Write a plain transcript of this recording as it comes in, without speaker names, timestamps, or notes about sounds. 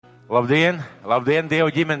Labdien, labdien, Dieva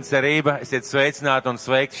ģimenes cerība, esiet sveicināti un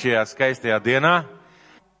sveikti šajā skaistajā dienā.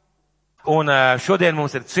 Un šodien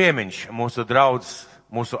mums ir ciemiņš, mūsu draudzes,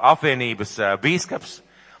 mūsu apvienības bīskaps,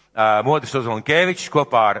 Modris Uzvaļņkevičs,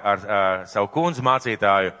 kopā ar savu kundzi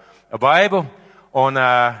mācītāju Baibu. Un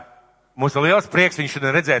mums ir liels prieks viņu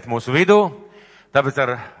šodien redzēt mūsu vidū, tāpēc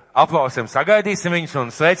ar aplausiem sagaidīsim viņus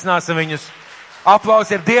un sveicināsim viņus.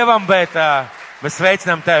 Aplausi ir Dievam, bet mēs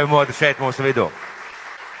sveicinām tevi, Modri, šeit mūsu vidū.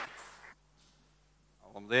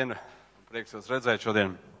 Labdien, prieks jūs redzēt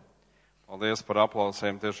šodien. Paldies par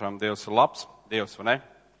aplausiem. Tiešām Dievs ir labs. Dievs, vai ne?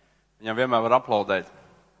 Viņam vienmēr var aplaudēt.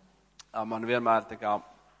 Man vienmēr tā kā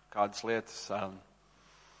kādas lietas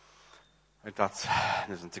ir tāds,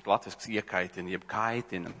 nezinu, cik latvisks iekaitina, jeb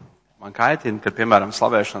kaitina. Man kaitina, kad, piemēram,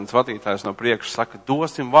 slavēšanas vadītājs no priekša saka,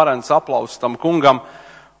 dosim varens aplausus tam kungam,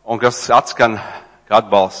 un kas atskan kā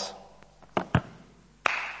atbalsts.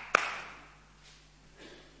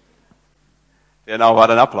 Tie nav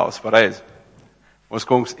vareni aplausi pareizi. Mūsu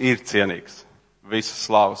kungs ir cienīgs. Visas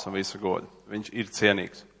slavas un visu godu. Viņš ir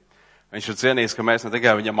cienīgs. Viņš ir cienīgs, ka mēs ne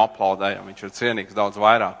tikai viņam aplaudējam, viņš ir cienīgs daudz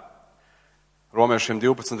vairāk. Romiešiem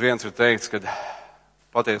 12.1 ir teikts, ka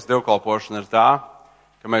patiesa dievkalpošana ir tā,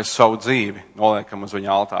 ka mēs savu dzīvi noliekam uz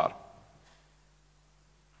viņa altāru.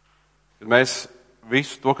 Kad mēs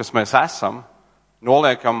visu to, kas mēs esam,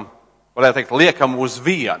 noliekam, varētu teikt, liekam uz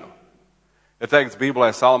vienu. Ir teikts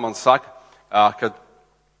Bībelē, Salamans saka, kad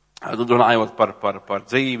runājot par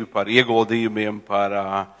dzīvi, par ieguldījumiem, par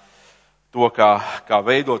to, kā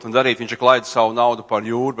veidot un darīt, viņš ir klaidis savu naudu par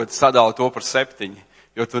jūru, bet sadala to par 7,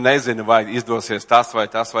 jo tu nezini, vai izdosies tas vai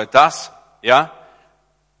tas vai tas, ja?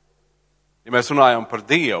 Ja mēs runājam par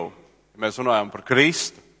Dievu, ja mēs runājam par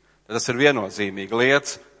Kristu, tad tas ir viennozīmīgi,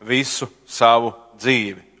 liec visu savu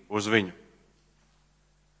dzīvi uz viņu.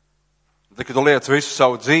 Tad, kad tu liec visu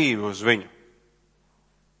savu dzīvi uz viņu,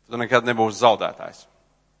 tu nekad nebūsi zaudētājs.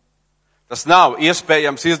 Tas nav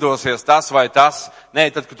iespējams izdosies tas vai tas. Nē,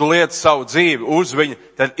 tad, kad tu liec savu dzīvi uz viņu,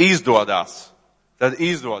 tad izdodās. Tad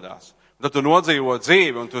izdodās. Un tad tu nodzīvo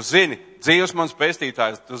dzīvi un tu zini, Dievs mans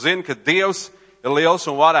pestītājs, tu zini, ka Dievs ir liels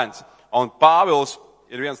un varens. Un Pāvils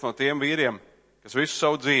ir viens no tiem vīriem, kas visu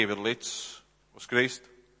savu dzīvi ir licis uz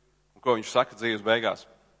Kristu. Un ko viņš saka dzīves beigās?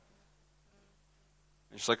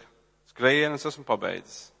 Viņš saka, skrējienes esmu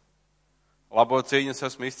pabeidzis. Labo cīņas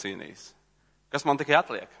esmu izcīnījis. Kas man tikai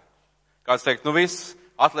atliek? Kāds teikt, viss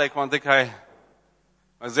atliek man tikai,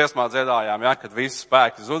 mēs dziesmā dziedājām, ja, kad visi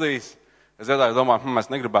spēki zudīs. Es dziedāju, domāju,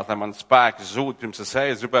 es negribētu, lai man spēki zūd, pirms es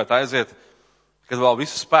eju, es gribētu aiziet, kad vēl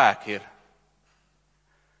visi spēki ir.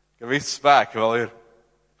 Kad visi spēki vēl ir.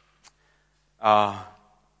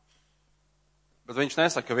 Bet viņš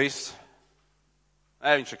nesaka, ka viss.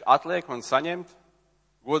 Nē, viņš saka, atliek man saņemt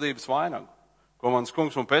godības vainagu, ko mans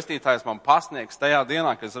kungs un pestītājs man pasniegs tajā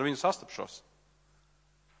dienā, kad es ar viņu sastapšos.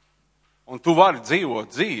 Un tu vari dzīvot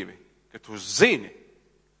dzīvi, ka tu zini,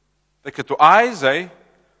 ka tu aizej,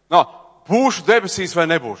 būšu debesīs vai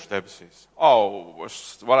nebūšu debesīs.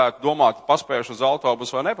 Es varētu domāt, paspējuši uz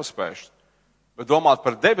autobusu vai nepaspējuši. Bet domāt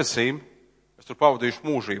par debesīm, es tur pavadīšu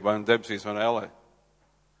mūžību vai debesīs vai nelē.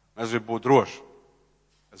 Es gribu būt droši.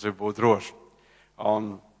 Es gribu būt droši.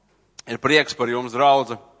 Un ir prieks par jums,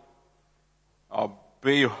 draudze.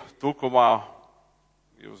 Biju Tukumā,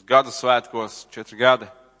 jūs gada svētkos, 4 gadi.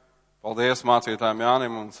 Paldies mācītājiem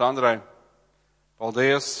Jānim un Sandrai.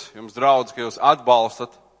 Paldies jums, draudz, ka jūs atbalstat.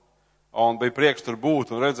 Un bija prieks tur būt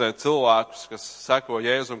un redzēt cilvēkus, kas seko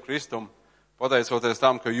Jēzum Kristum, pateicoties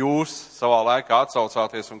tam, ka jūs savā laikā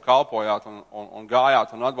atsaucāties un kalpojāt un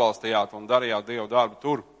gājāt un atbalstījāt un darījāt Dievu darbu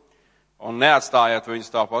tur. Un neatstājiet viņus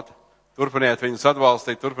tāpat. Turpiniet viņus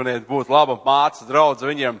atbalstīt, turpiniet būt laba māca, draudz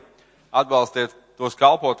viņiem. Atbalstiet tos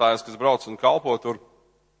kalpotājus, kas brauc un kalpo tur.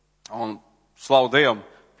 Un slavu Dievam.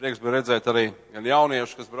 Prieks bija redzēt arī gan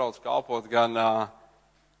jauniešu, kas brauc kalpot, gan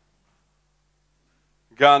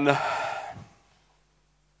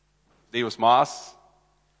 2 māsas,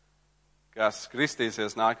 kas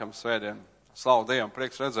kristīsies nākamā svētdien. Slavu Dievam,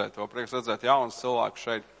 prieks redzēt to, prieks redzēt jaunus cilvēkus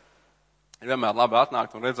šeit. Ir vienmēr labi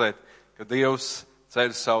atnākt un redzēt, ka Dievs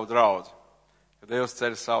ceļ savu draudzi. Ka Dievs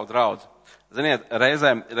ceļ savu draudzi. Ziniet,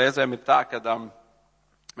 reizēm ir tā, ka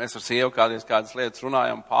mēs ar sievu kādas lietas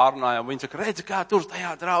runājam, pārunājam. Viņa saka, redzi, kā tur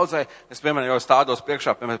tajā draudzē. Es, piemēram, jau stādos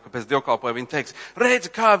priekšā, pēc dievkalpoja, viņa teiks,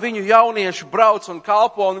 redzi, kā viņu jaunieši brauc un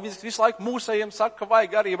kalpo, un visu laiku mūsējiem saka, ka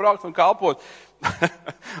vajag arī braukt un kalpot.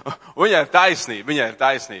 Viņai ir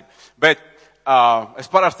taisnība. Bet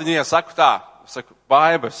es parasti viņai saku tā,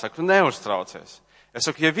 Baiba, tu neuztraucies. Es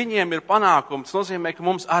saku, ja viņiem ir panākumi, tas nozīmē, ka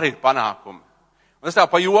mums arī ir panākumi. Un es tā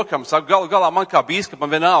pa jokam saku, galā man kā bīskapam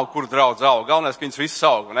vienalga, kur draudz auga. Galvenais, ka viņas viss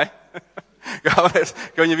auga, ne? Galvenais,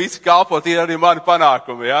 ka viņi visi kalpo, tie arī mani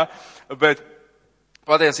panākumi, ja? Bet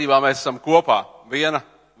patiesībā mēs esam kopā. Viena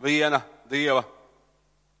Dieva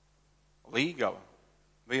līgava.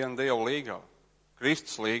 Viena Dieva līgava.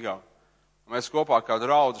 Kristus līgava. Mēs kopā kā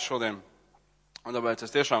draudzi šodien. Un tāpēc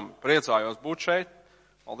es tiešām priecājos būt šeit.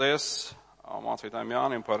 Paldies mācītājiem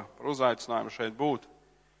Jānim par uzaicinājumu šeit būt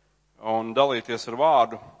un dalīties ar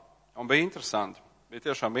vārdu. Un bija interesanti.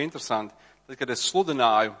 Tiešām interesanti. Tad, kad es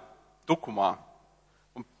sludināju tukumā,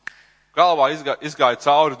 un galvā izgāja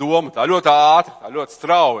cauri doma, tā ļoti ātri, tā ļoti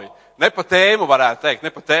strauji. Ne pa tēmu varētu teikt,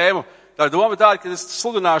 ne pa tēmu. Tā doma tāda, ka es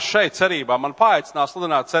sludināšu šeit cerībā. Man paaicinās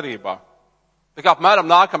sludināt cerībā. Tā kā apmēram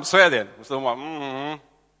nākamā svētdien. Es domāju,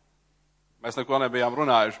 mēs neko nebijām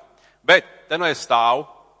runājuši. Bet te nu es stāvu.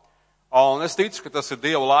 Un es ticu, ka tas ir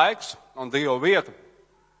Dieva laiks un Dieva vieta.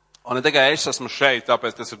 Un ne tikai es esmu šeit,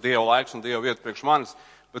 tāpēc tas ir Dieva laiks un Dieva vieta priekš manis,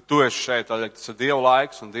 bet tu esi šeit, tādēļ tas ir Dieva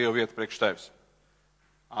laiks un Dieva vieta priekš tevis.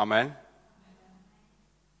 Amen.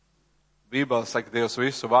 Bībele saka, Dievs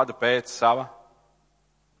visu vada pēc sava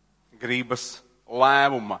gribas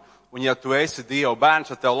lēmuma. Un ja tu esi Dieva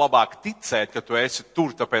bērns, tad tev labāk ticēt, ka tu esi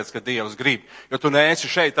tur, tāpēc, ka Dievs grib. Ja tu neesi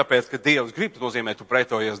šeit, tāpēc, ka Dievs grib, tad nozīmē, tu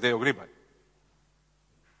pretojies Dieva gribai.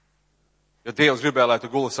 Ja Dievs gribēja, lai tu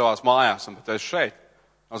guli savās mājās, un tu esi šeit,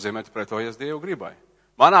 nozīmē, tu pretojies Dieva gribai.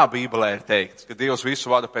 Manā Bībelē ir teikts, ka Dievs visu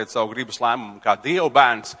vada pēc savu gribas lēmumu. Kā Dieva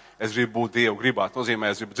bērns, es gribu būt Dieva gribā. Tas nozīmē,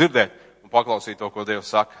 es gribu dzirdēt un paklausīt to, ko Dievs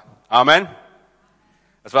saka. Amen.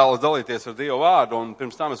 Es vēlos dalīties ar Dieva vārdu, un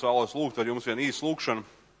pirms tam es vēlos lūgt ar jums vienu īsu lūgšanu.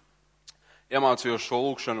 Iemācījos šo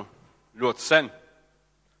lūgšanu ļoti sen,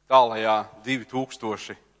 tālajā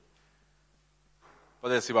 2000.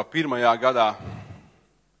 Patiesībā 1. gadā,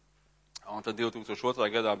 un tad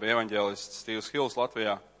 2002. gadā bija evaņģēlists Stīvs Hils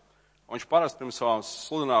Latvijā. Un viņš parasti pirms savām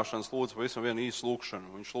sludināšanas lūdza pavisam vienu īsu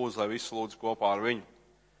lūgšanu. Viņš lūdza, lai visi lūdz kopā ar viņu.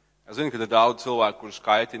 Es zinu, ka ir daudz cilvēku, kurus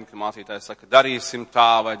kaitina, ka mācītājs saka, darīsim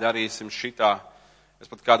tā vai darīsim šitā.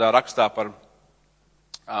 Es pat kādā rakstā par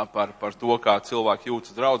to, kā cilvēki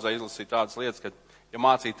jūtas draudzē, izlasīju tādas lietas, ka, ja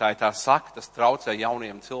mācītāji tā saka, tas traucē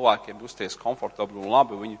jauniem cilvēkiem justies komfortabli un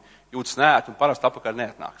labi, viņi jūtas neēt un parasti apakaļ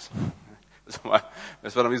neatnāks. Es domāju,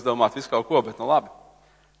 mēs varam izdomāt visu kaut ko, bet nu labi.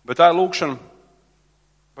 Bet tā ir lūgšana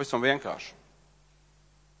pavisam vienkārši.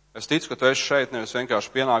 Es ticu, ka tu esi šeit nevis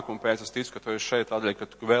vienkārši pienākumu pēc, es ticu, ka tu esi šeit tādēļ, ka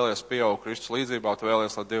tu vēlies pieaugt Kristus līdzībā, tu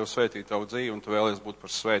vēlies, lai Dievs svētītu tavu dzīvi un tu vēlies būt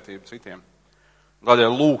par svētību citiem. Un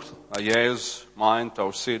tādēļ lūgt, lai Jēzus maina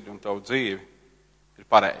tavu sirdi un tavu dzīvi, ir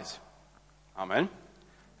pareizi. Amen.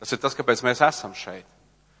 Tas ir tas, kāpēc mēs esam šeit.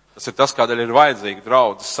 Tas ir tas, kādēļ ir vajadzīga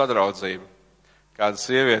draudzes sadraudzība. Kāda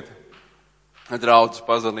sieviete draudzes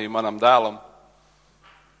pazvanīja manam dēlam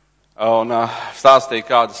un stāstīja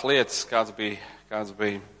kādas lietas, kāds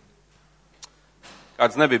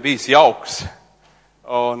nebija bijis jauks.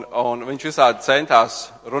 Un viņš visādi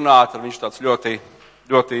centās runāt, un viņš tāds ļoti,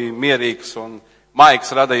 ļoti mierīgs un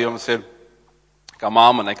maigs radījums ir, kā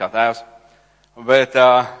māma, nekā tēvs. Bet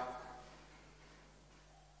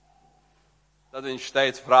tad viņš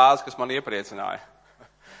teica frāzi, kas man iepriecināja.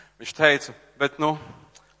 Viņš teica, bet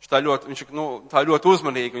tā ļoti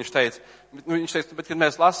uzmanīgi, viņš teica, bet, kad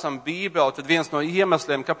mēs lasām Bībeli, tad viens no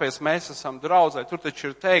iemesliem, kāpēc mēs esam draudzē, tur taču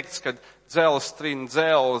ir teikts, ka dzelzs trin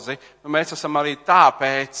dzelzi, mēs esam arī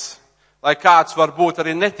tāpēc, lai kāds var būt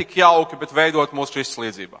arī netik jauki, bet veidot mūsu Kristus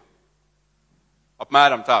līdzībā.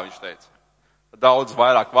 Apmēram tā viņš teica. Daudz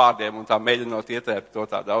vairāk vārdiem un tā mēģinot ietērpt to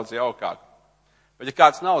tā daudz jaukāk. Bet ja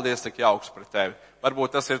kāds nav diez tik jauks pret tevi,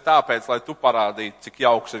 varbūt tas ir tāpēc, lai tu parādītu, cik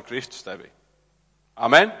jauks ir Kristus tevī.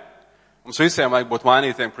 Amen? Mums visiem vajag būt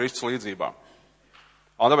mainītiem Kristus līdzībā.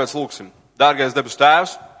 Un tāpēc lūksim. Dārgais debes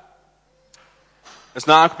Tēvs, es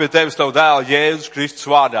nāku pie tevis tavu dēlu Jēzus Kristus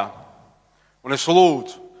vārdā. Un es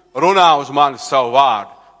lūdzu, runā uz mani savu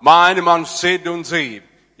vārdu. Maini manu sirdi un dzīvi.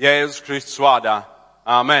 Jēzus Kristus vārdā.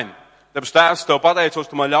 Amen. Debes Tēvs, tev pateicos,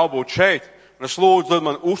 tu man ļauj būt šeit. Un es lūdzu, lai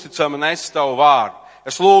man uzticami nes tavu vārdu.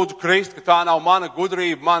 Es lūdzu, Krist, ka tā nav mana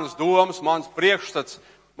gudrība, manas domas, mans priekšstats,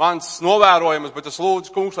 mans novērojums, bet es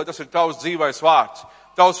lūdzu, kungs, lai tas ir tavs dzīvais vārds.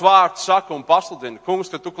 Tavs vārds saka un pasludina, kungs,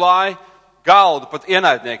 ka tu klāji galdu pat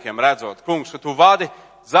ienaidniekiem redzot. Kungs, ka tu vadi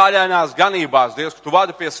zaļainās ganībās, Dievs, ka tu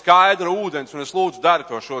vadi pie skaidra ūdens, un es lūdzu, dari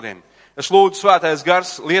to šodien. Es lūdzu, svētais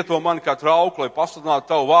gars, lieto mani kā trauku, lai pasludinātu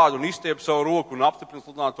tavu vārdu un izstiep savu roku un apstiprinu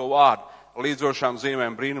sludināt to vārdu līdzošām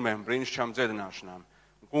zīmēm, brīnumiem, brīnišķām dziedināšanām.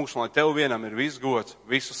 Un, kungs, lai tev vienam ir viss gods,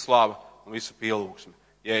 visa slava un visa pielūgsme.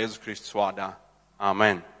 Jēzus Kristus vārdā.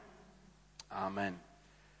 Amen. Amen.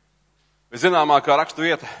 Viszināmākā rakstu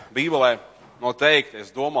vieta Bībelē noteikti,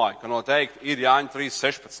 es domāju, ka noteikti ir Jāņa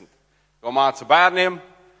 3:16. To māca bērniem,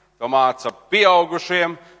 to māca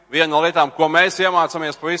pieaugušiem, Viena no lietām, ko mēs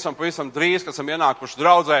iemācāmies pavisam drīz, kad esam ienākuši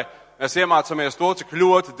draudzē, mēs iemācāmies to, cik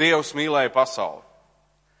ļoti Dievs mīlēja pasauli.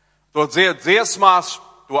 To dzied dziesmās,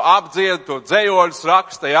 to apdzied, to dzējoļus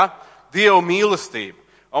raksta, ja? Dievu mīlestību.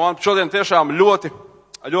 Un man šodien tiešām ļoti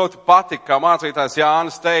patika, kā mācītājs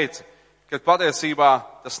Jānis teica, ka patiesībā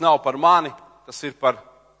tas nav par mani, tas ir par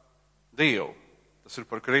Dievu, tas ir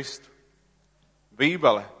par Kristu.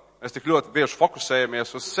 Bībele, mēs tik ļoti bieži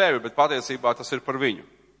fokusējamies uz sevi, bet patiesībā tas ir par viņu.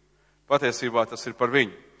 Patiesībā tas ir par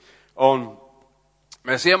viņu. Un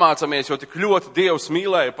mēs iemācāmies, jo tik ļoti Dievs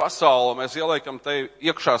mīlēja pasauli, mēs ieliekam te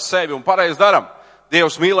iekšā sevi un pareizi daram.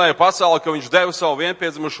 Dievs mīlēja pasauli, ka viņš deva savu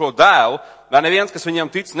vienpiedzimušo dēlu, lai neviens, kas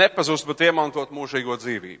viņam tic, nepazust, bet iemantot mūžīgo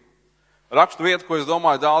dzīvību. Rakstu vietu, ko es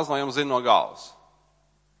domāju, daudz no jums zina no galvas.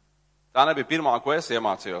 Tā nebija pirmā, ko es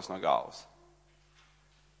iemācījos no galvas.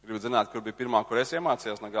 Gribat zināt, kur bija pirmā, kur es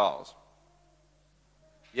iemācījos no galvas?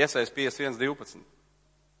 Iesaist 51:12.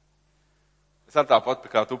 Es ar tāpat,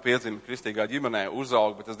 kā tu piedzimi kristīgā ģimenē,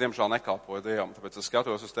 uzaugu, bet es diemžēl nekalpoju Dievam. Tāpēc es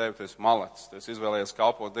skatos uz tevi, tu esi malacis. Tu esi izvēlējies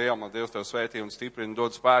kalpot Dievam, lai Dievs tev svētī un stiprina,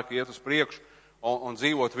 dod spēku, iet uz priekšu un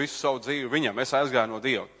dzīvot visu savu dzīvi viņam. Es aizgāju no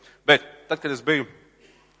Dieva. Bet tad, kad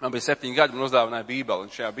man bija 7 gadi, man uzdāvināja Bībeli.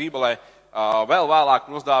 Un šajā Bībelē vēl vēlāk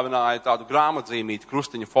man uzdāvināja tādu grāmatzīmīti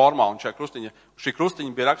krustiņa formā. Un šī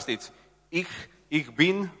krustiņa bija rakstīts ich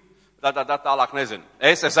bin, tālāk nezinu.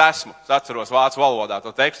 Es esmu, es atceros vācu valodā, to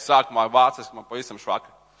tekstu sākumā vāciski man pavisam švaka.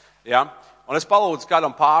 Ja? Un es palūdzu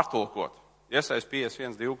kādam pārtulkot. Iesaist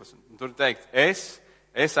 51:12. Un tur teikt, es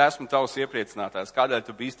esmu tavs iepriecinātājs. Kādēļ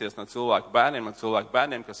tu bīsties no cilvēku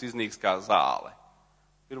bērniem, kas iznīks kā zāle?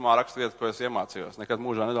 Pirmā raksturvieta, ko es iemācījos. Nekad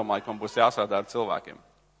mūžā nedomāju, ka man būs jāsādā ar cilvēkiem.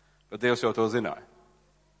 Bet Dievs jau to zināja.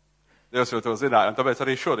 Un tāpēc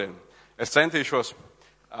arī šodien es centīšos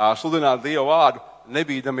sludināt Dievu vārdu,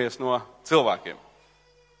 nebīdamies no cilvēkiem.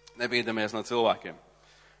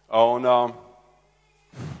 Un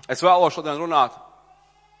es vēlos šodien runāt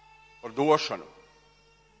par došanu.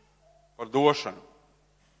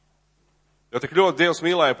 Jo tik ļoti Dievs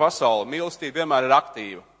mīlēja pasauli, mīlestība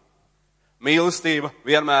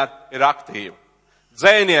vienmēr ir aktīva.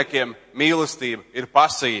 Dzējniekiem mīlestība ir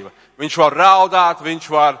pasīva. Viņš var raudāt, viņš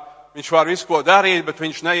var visu ko darīt, bet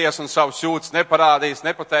viņš neies un savus jūtas neparādīs,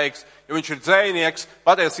 nepateiks, jo viņš ir dzējnieks.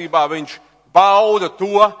 Patiesībā viņš bauda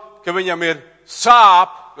to, ka viņam ir sāp,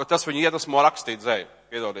 jo tas viņu iedvesmo rakstīt dzēju.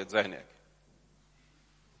 Piedodiet, dzējnieki.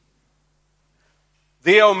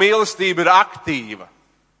 Dieva mīlestība ir aktīva.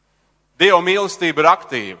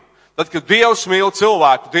 Tad, kad Dievs mīl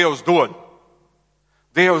cilvēku, Dievs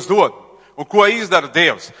dod. Un ko izdara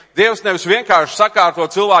Dievs? Dievs nevis vienkārši sakārto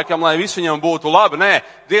cilvēkam, lai viss viņam būtu labi. Nē,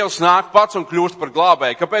 Dievs nāk pats un kļūst par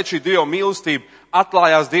glābēju. Kāpēc šī Dieva mīlestība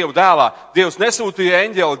atklājās Dieva dēlā? Dievs nesūtīja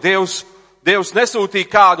eņģeli, Dievs nesūtīja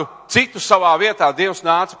kādu citu savā vietā. Dievs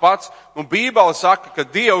nāca pats. Un Bībele saka, ka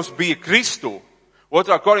Dievs bija Kristū.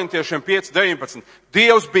 2. Korintiešiem 5:19.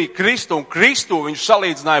 Dievs bija Kristu un Kristū viņš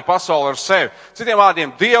salīdzināja pasauli ar sevi. Citiem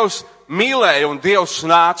vārdiem, Dievs mīlēja un Dievs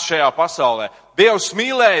nāca šajā pasaulē. Dievs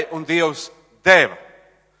mīlēja un Dievs deva.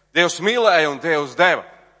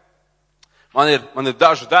 Man ir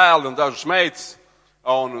daži dēli un dažas meitas,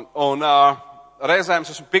 un reizēm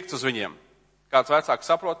esmu pikts uz viņiem. Kāds vecāks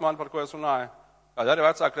saprot mani, par ko es runāju? Kādi arī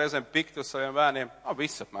vecāki reizēm pikti uz saviem bērniem?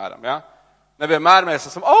 Viss apmēram, ja? Nevienmēr mēs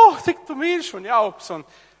esam, cik tu mīļš un jauks, un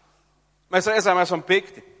mēs reizēm esam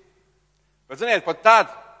pikti. Bet ziniet, pat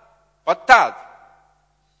tad,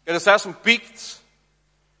 kad es esmu pikts,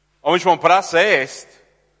 un viņš man prasa ēst,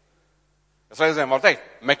 es reizēm varu teikt,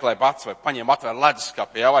 meklē pats vai paņem atver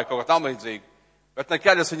leduskapi, ja, vai kaut kā tam līdzīgi. Bet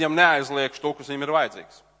nekad es viņam neaizliekšu to, kas viņam ir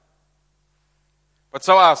vajadzīgs. Pat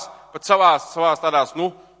savās tādās,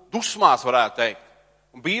 dusmās varētu teikt.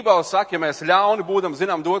 Un Bībele saka, ja mēs ļauni būdam,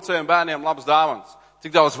 zinām, dot saviem bērniem labas dāvanas,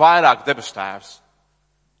 cik daudz vairāk debes tēvs.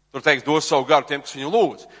 Tur teiks, dos savu garu tiem, kas viņu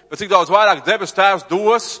lūdz. Bet cik daudz vairāk debes tēvs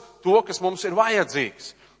dos to, kas mums ir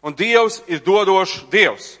vajadzīgs. Un Dievs ir dodošs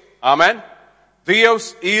Dievs. Amen.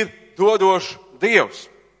 Dievs ir dodošs Dievs.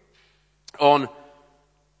 Un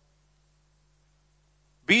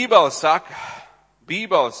Bībele saka,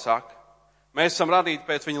 mēs esam radīti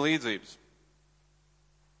pēc viņa līdzības.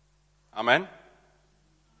 Amen.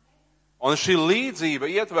 Un šī līdzība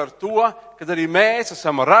ietver to, ka arī mēs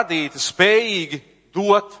esam radīti spējīgi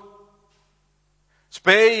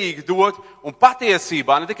dot, un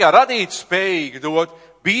patiesībā ne tikai radīti spējīgi dot,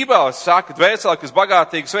 Bībele saka, dvēsele, kas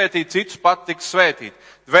bagātīgi svētīt citus, pat tiks svētīt.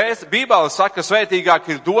 Bībele saka, ka svētīgāk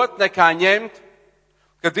ir dot nekā ņemt.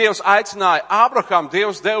 Kad Dievs aicināja Ābrahāmu,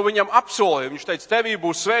 Dievs deva viņam apsolījumu. Viņš teica, tevī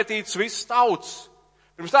būs svētīts visas tautas.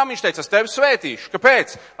 Pirms tam viņš teica, es tevi svētīšu.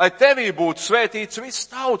 Kāpēc? Lai tevī būtu svētīts viss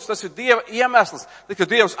tauts. Tas ir Dieva iemesls. Tad,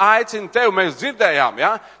 kad Dievs aicina tevi, mēs dzirdējām,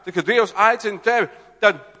 ja? Tad, kad Dievs aicina tevi,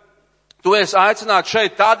 tad tu esi aicināts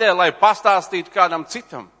šeit tādēļ, lai pastāstītu kādam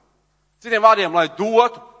citam. Citiem vārdiem, lai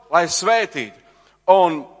dotu, lai svētītu.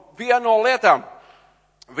 Un viena no lietām,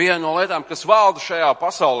 kas valda šajā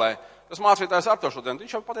pasaulē, tas mācītājs ar to šodien,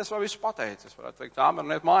 viņš jau patiesībā visu pateicis, varētu teikt,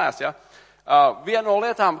 āmeriet mājās, ja? Viena no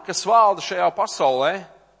lietām, kas valda šajā pasaulē,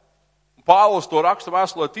 Pāvils to raksta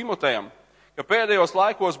vēstulē Timotejam, ka pēdējos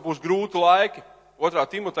laikos būs grūti laiki, 2.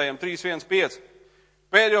 Timotejam 3.1.5.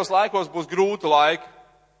 Pēdējos laikos būs grūti laiki.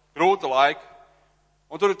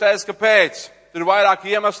 Un tur ir teicis, kāpēc? Tur ir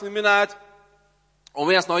vairāki iemesli minēti. Un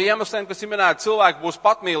viens no iemesliem, kas ir minēti, cilvēki būs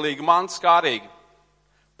patmīlīgi, mantskārīgi.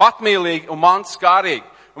 Patmīlīgi un mantskārīgi.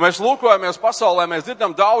 Un mēs lūkojamies pasaulē, mēs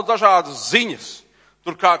dzirdam daudz dažādas ziņas.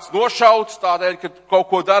 Tur kāds nošauts tādēļ, ka kaut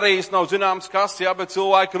ko darījis, nav zināms kas, ja, bet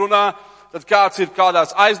cilvēki runā, tad kāds ir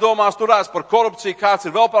kādās aizdomās turēs par korupciju, kāds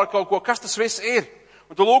ir vēl par kaut ko, kas tas viss ir.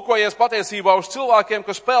 Un tu lūkojies patiesībā uz cilvēkiem,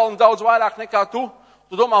 kas pelna daudz vairāk nekā tu.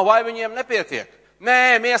 Tu domā, vai viņiem nepietiek?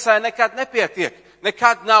 Nē, miesai nekad nepietiek.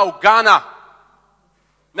 Nekad nav gana.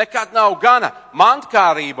 Nekad nav gana.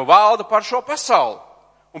 Mantkārība valda par šo pasauli.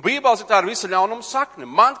 Un Bībeles ir tā ar visu ļaunumu sakni.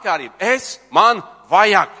 Mantkārība. Man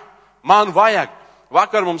vajag.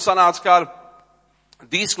 Vakar mums sanāca kāda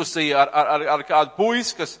diskusija ar kādu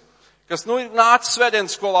puisi, kas ir nācis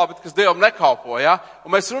svētdienas skolā, bet kas Dievam nekalpo, ja?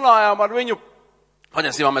 Un mēs runājām ar viņu,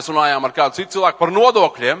 patiesībā mēs runājām ar kādu citu cilvēku par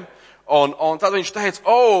nodokļiem, un tad viņš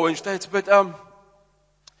teica, bet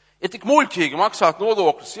ir tik muļķīgi maksāt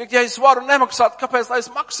nodokļus. Ja es varu nemaksāt, kāpēc lai es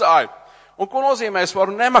maksāju? Un ko nozīmē es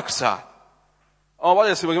varu nemaksāt? Un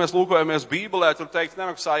patiesībā, ja mēs lūkojamies Bībelē, tur teikt,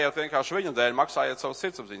 nemaksājiet vienkārši viņu dēļ, maksājiet savas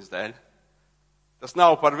sirdsapziņas dēļ. Tas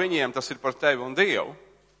nav par viņiem, tas ir par tevi un Dievu.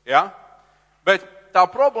 Ja? Bet tā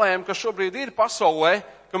problēma, kas šobrīd ir pasaulē,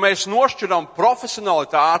 ka mēs nošķiram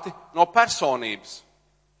profesionalitāti no personības.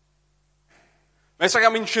 Mēs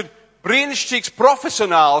sakām, viņš ir brīnišķīgs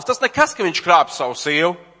profesionāls. Tas nekas, ka viņš krāp savu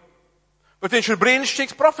sievu. Bet viņš ir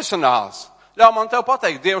brīnišķīgs profesionāls. Ļauj man tev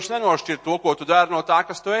pateikt, Dievs nenošķir to, ko tu dari no tā,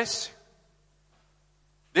 kas tu esi.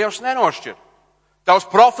 Dievs nenošķir. Tavs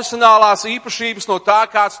profesionālās īpašības no tā,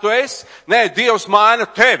 kāds tu esi. Nē, Dievs maina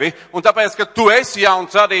tevi, un tāpēc, ka tu esi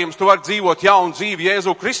jauns radījums, tu vari dzīvot jaunu dzīvi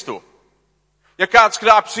Jēzu Kristu. Ja kāds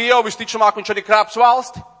krāps sievu, visticamāk viņš arī krāps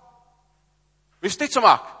valsti.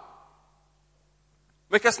 Visticamāk.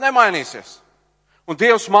 Nekas nemainīsies. Un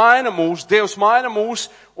Dievs maina mūs,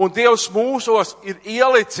 un Dievs mūsos ir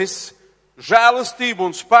ielicis žēlastību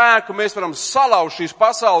un spēku. Mēs varam salauzt šīs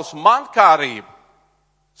pasaules mantkārību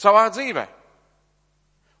savā dzīvē.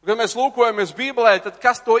 Un, kad mēs lūkojamies Bībelē, tad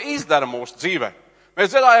kas to izdara mūsu dzīvē? Mēs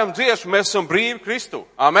dziedājam dziesmu, mēs esam brīvi Kristu.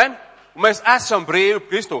 Amen? Un mēs esam brīvi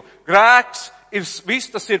Kristu. Grēks viss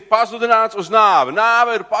tas ir pazudināts uz nāvi.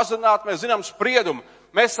 Nāve ir pazudināta, mēs zinām spriedumu.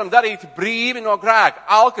 Mēs esam darīti brīvi no grēka,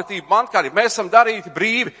 alkatība, mantkārība. Mēs esam darīti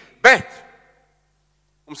brīvi, bet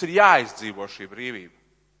mums ir jāizdzīvo šī brīvība.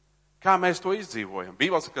 Kā mēs to izdzīvojam?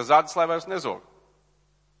 Bībele saka, ka zādas lai vairs nezog.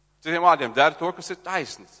 Citiem vārdiem, dara to, kas ir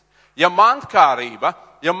taisnīgs. Ja mantkārība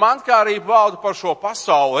valda par šo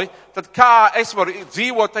pasauli, tad kā es varu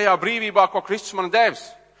dzīvot tajā brīvībā, ko Kristus man devis?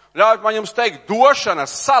 Ļaujiet man jums teikt, došana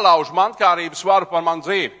salauž mantkārības varu par manu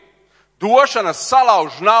dzīvi. Došana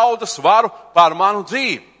salauž naudas varu par manu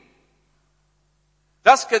dzīvi.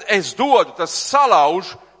 Tas, kad es dodu, tas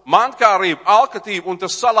salauž mantkārību, alkatību un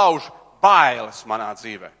tas salauž bailes manā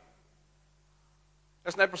dzīvē.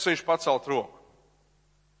 Es neprasīšu pacelt roku.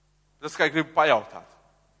 Tas tikai gribu pajautāt.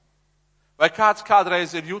 Vai kāds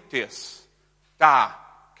kādreiz ir juties tā,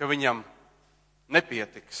 ka viņam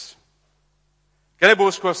nepietiks? Ka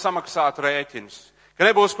nebūs ko samaksāt rēķinus, ka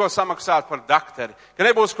nebūs ko samaksāt par dakteri, ka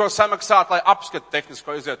nebūs ko samaksāt, lai apskatu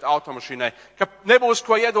tehnisko iziet automašīnai, ka nebūs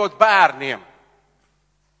ko iedot bērniem.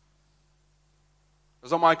 Es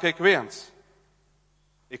domāju, ka ik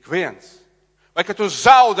viens. Vai ka tu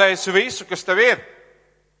zaudēsi visu, kas tev ir?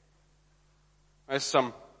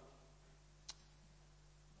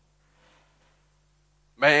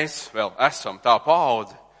 Mēs vēl esam tā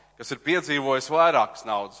paudze, kas ir piedzīvojis vairākas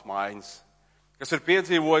naudas maiņas, kas ir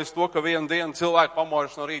piedzīvojis to, ka vienu dienu cilvēki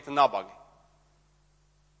pamožas no rīta nabagi.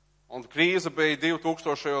 Un krīze bija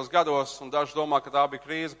 2000. gados, un daži domā, ka tā bija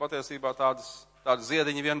krīze, patiesībā tādas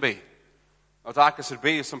ziediņi vien bija. No tā, kas ir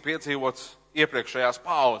bijis un piedzīvots iepriekšējās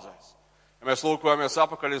paudzēs. Ja mēs lūkojamies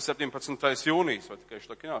apakaļ 17. jūnijas, vai tikai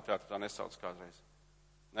šo kinoteātru tā nesauc kādreiz?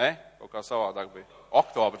 Ne? Kaut kā savādāk bija.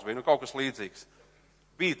 Oktobrs bija, kaut kas līdzīgs.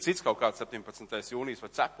 Bija cits kaut kāds 17. jūnijas,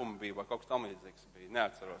 vai cepumi bija, vai kaut kas tam līdzīgs bija.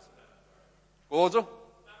 Neatceros. Lūdzu?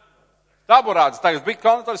 Taburāds, tagad bija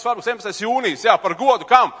konatoris varbūt 17. jūnijas, jā, par godu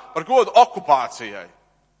kam? Par godu okupācijai.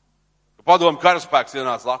 Padomu karaspēks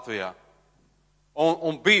ienāca Latvijā.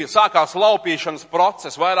 Un sākās laupīšanas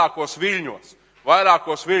process vairākos viļņos.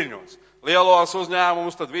 Lielos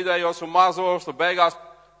uzņēmumus, tad vidējos un mazos, tad beigās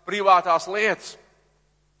privātās lietas.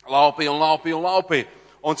 Laupīja.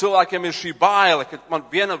 Un cilvēkiem ir šī baile, ka man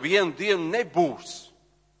vienu dienu nebūs.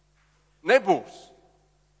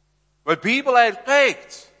 Vai Bībelē ir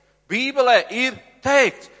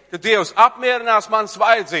teikts, ka Dievs apmierinās manas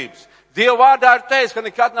vajadzības. Dieva vārdā ir teikts, ka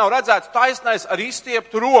nekad nav redzēts taisnais ar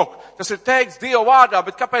izstieptu roku. Tas ir teikts Dieva vārdā,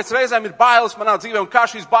 bet kāpēc reizēm ir bailes manā dzīvē un kā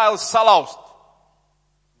šīs bailes salauzt?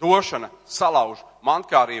 Došana salauž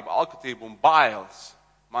mantkārību, alkatību un bailes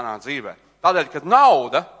manā dzīvē. Tādēļ, kad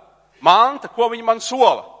nauda, manta, ko viņi man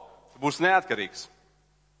sola, būs neatkarīgs.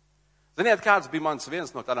 Ziniet, kāds bija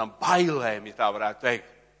viens no tādām bailēm, ja tā varētu teikt?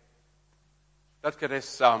 Tad, kad es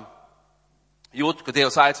jūtu, ka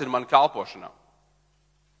Dievs aicina mani kalpošanā.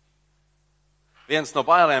 Viens no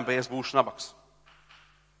bailēm bija, es būšu nabaks.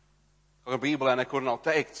 Kaut kā Bībelē nekur nav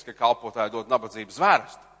teikts, ka kalpotāji dod nabadzības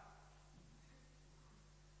zvērstu.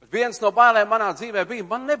 Bet viens no bailēm manā dzīvē bija,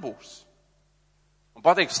 man nebūs. Man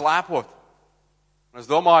patīk slēpot. Un es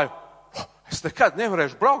domāju, es nekad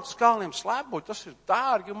nevarēšu braukt uz kalniem slēpot, tas ir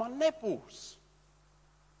dārgi, man nebūs.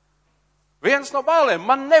 Viens no bailēm,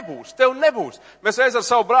 man nebūs, tev nebūs. Mēs reiz ar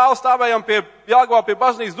savu brāli stāvējam pie Jāgavā pie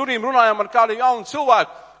baznīcas durvīm, runājam ar kādu jaunu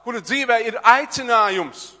cilvēku, kura dzīvē ir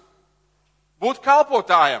aicinājums būt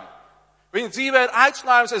kalpotājam. Viņa dzīvē ir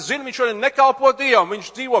aicinājums, es zinu, viņš šodien nekalpo Dievam, viņš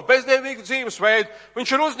dzīvo bezdievīgu dzīvesveidu, viņš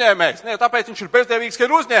ir uzņēmējs. Ne, tāpēc viņš ir bezdievīgs, ka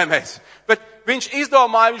ir uzņēmējs. Bet viņš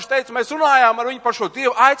izdomāja, viņš teica, mēs runājām ar viņu par šo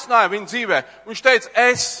Dievu aicinājumu viņa dzīvē. Viņš teica,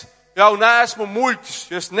 es jau neesmu muļķis,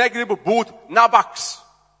 es negribu būt nabaks.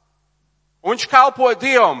 Un viņš kalpoja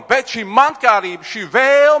Dievam, bet šī mantkārība, šī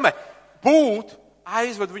vēlme būt,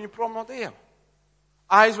 aizved viņu prom no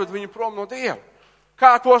Dieva.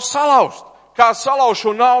 Kā to salauzt? Kā salauzt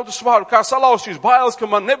šo naudas varu? Kā salauzt šīs bailes, ka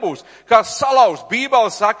man nebūs? Kā salauzt?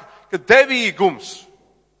 Bībele saka, ka devīgums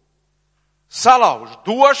salauž,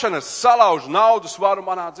 došanas salauž naudas varu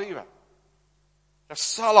manā dzīvē. Tas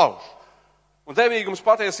salauž. Un devīgums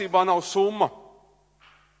patiesībā nav summa.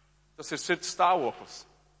 Tas ir sirds stāvoklis.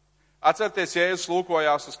 Atcerieties, Jēzus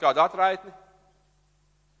lūkojās uz kādu atraitni.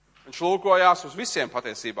 Viņš lūkojās uz visiem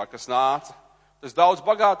patiesībā, kas nāca. Tas daudz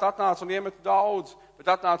bagāti atnāca un iemeta daudz, bet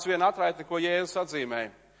atnāca viena atraitne, ko Jēzus atzīmēja.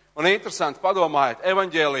 Un interesanti, padomājiet,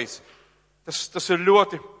 evaņģēlijs, tas ir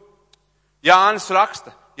ļoti, Jānis raksta,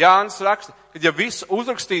 kad ja viss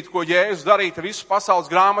uzrakstītu, ko Jēzus darītu, visas pasaules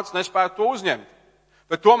grāmatas nespētu to uzņemt.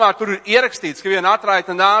 Bet tomēr tur ir ierakstīts, ka viena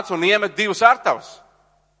atraitne nāca un iemet 2 artavas.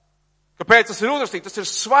 Kāpēc tas ir uzrakstīts? Tas ir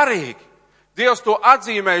svarīgi. Dievs to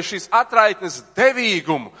atzīmēja, šīs atraitnes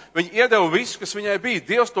devīgumu. Viņa iedeva visu, kas viņai bija.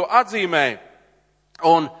 Dievs to atzīmēja.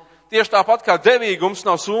 Un tieši tāpat kā devīgums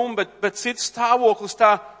nav summa, bet cits stāvoklis,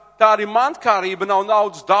 tā arī mantkārība nav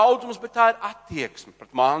naudas daudzums, bet tā ir attieksme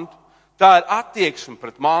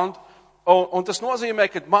pret mantu. Un tas nozīmē,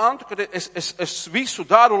 ka mantu, kad es visu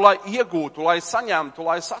daru, lai iegūtu, lai saņemtu,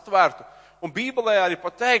 lai satvērtu. Un Bībelē arī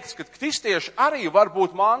pateikts, ka kristieši arī var būt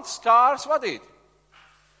mantas skāras vadīti.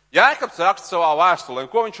 Jēkabs raksta savā vēstulē,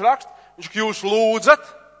 ko viņš raksta? Viņš, ka jūs lūdzat,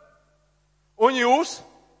 un jūs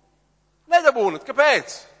nedabūnat.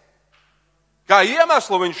 Kāpēc? Kā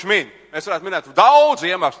iemeslu viņš min. Mēs varētu minēt daudz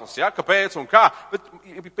iemeslus, ja, kāpēc un kā.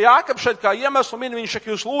 Bet Jākabs šeit kā iemeslu min, viņš, ka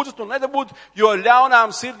jūs lūdzat un nedabūtat, jo ļaunām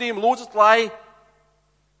sirdīm lūdzat, lai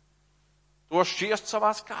to šķiest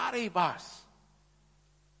savās kārībās.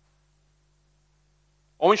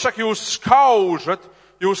 Un viņš saka, jūs skaužat,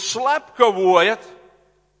 jūs slepkavojat,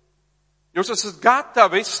 jūs esat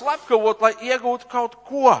gatavi slepkavot, lai iegūtu kaut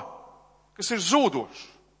ko, kas ir zūdošs.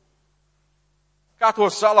 Kā to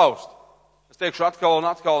salauzt? Es teikšu atkal un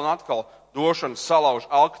atkal. Došana salauž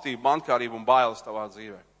alkatību, mantkārību un bailes tavā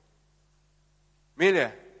dzīvē. Mīļie,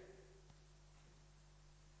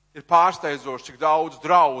 ir pārsteidzoši, cik daudz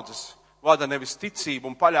draudzes vada nevis ticību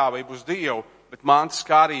un paļāvību uz Dievu, bet mantas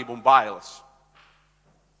skārību un bailes.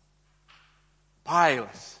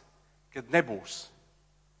 Bailes, kad nebūs.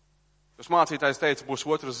 Tas mācītājs teica, būs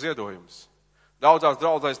otrs ziedojums. Daudzās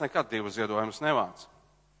draudzēs nekad 2 ziedojumus nevāc.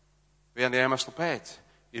 Viena iemesla pēc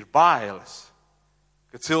ir bailes,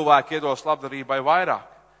 ka cilvēki iedos labdarībai vairāk,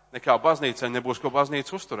 nekā baznīcai nebūs, ko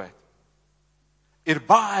baznīca uzturēt. Ir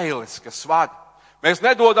bailes, kas vada. Mēs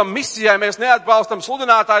nedodam misijai, mēs neatbalstam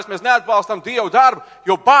sludinātājus, mēs neatbalstam Dievu darbu,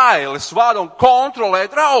 jo bailes vada un kontrolē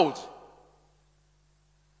draudzi.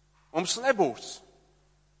 Mums nebūs.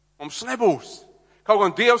 Kaut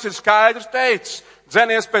gan Dievs ir skaidrs teicis,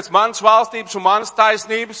 dzenies pēc manas valstības un manas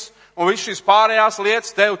taisnības, un viss šīs pārējās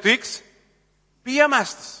lietas tev tiks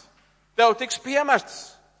piemestas. Tev tiks piemestas.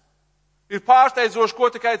 Ir pārsteidzoši, ko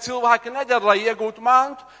tikai cilvēki nedara, lai iegūtu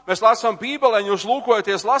mantu. Mēs lasām Bībelē, jūs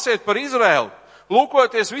lūkojaties, lasiet par Izraēlu.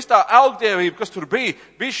 Lūkojaties visu tā elgdievību, kas tur bija.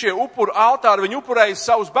 Bija šie upuru altāri, viņi upurēja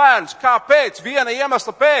savus bērnus. Kāpēc? Viena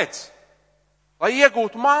iemesla pēc. Lai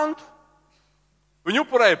iegūtu mantu. Viņi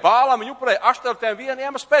upurēja Bālam, viņi upurēja Aštartēm viena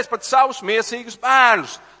iemesla pēc, pat savus miesīgus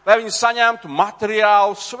bērnus, lai viņi saņemtu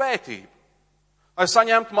materiālu svētību. Lai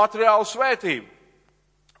saņemtu materiālu svētību.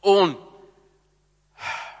 Un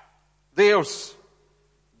Dievs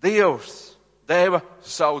deva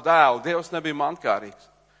savu dēlu. Dievs nebija mantkārīgs,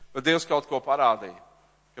 bet Dievs kaut ko parādīja,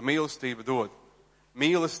 ka mīlestība dod.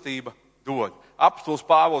 Mīlestība dod. Apostols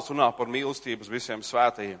Pāvils runā par mīlestību uz visiem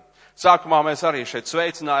svētajiem. Sākumā mēs arī šeit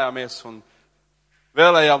sveicinājāmies un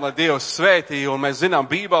vēlējām, lai Dievs svētīja, un mēs zinām,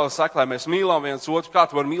 Bībele saka, lai mēs mīlam viens otru. Kā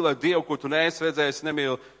tu vari mīlēt Dievu, ko tu neesi redzējis,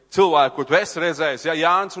 nemīli cilvēku, ko tu esi redzējis? Ja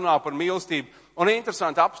Jānis runā par mīlestību. Un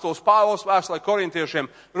interesanti, apostols Pāvils vēstulē korintiešiem,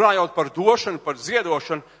 runājot par došanu, par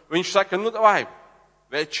ziedošanu, viņš saka, vai,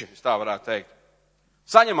 veči, es tā varētu teikt.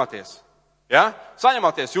 Saņematies. Ja?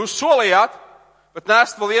 Saņematies. Jūs solījāt, bet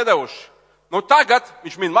neesat vēl iedevuši. Tagad,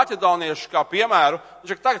 viņš min maķedoniešu kā piemēru,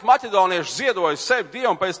 viņš saka, tagad maķedonieši ziedoja sevi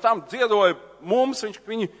Dievam, pēc tam ziedoja mums,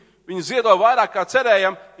 viņi ziedoja vairāk kā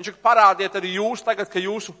cerējam, viņš saka, parādiet arī jūs tagad, ka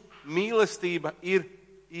jūsu mīlestība ir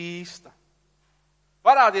īsta.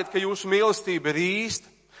 Parādiet, ka jūsu mīlestība ir īsta.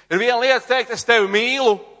 Ir viena lieta teikt, es tevi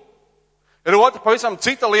mīlu, ir otra pavisam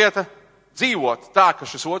cita lieta dzīvot tā, ka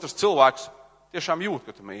šis otrs cilvēks tiešām jūt,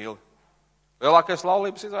 ka tu mīli. Lielākais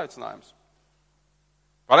laulības izaicinājums.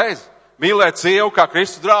 Pareizi. Mīlēt sievu kā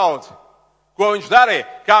Kristus draudzi. Ko viņš darīja?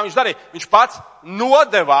 Kā viņš darīja? Viņš pats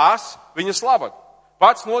nodevās viņas labad.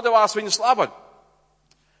 Pats nodevās viņas labad.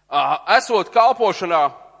 Esot kalpošanā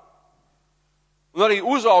un arī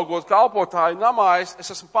uzaugot kalpotāju namā,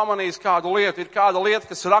 es esmu pamanījis kādu lietu. Ir kāda lieta,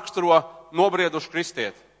 kas raksturo nobriedušu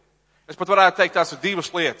kristieti. Es pat varētu teikt, tās ir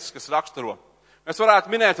divas lietas, kas raksturo. Mēs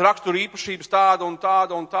varētu minēt raksturu īpašības tādu un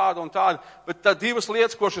tādu un tādu un tādu, bet tā divas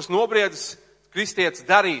lietas, ko šis nobriedis kristietis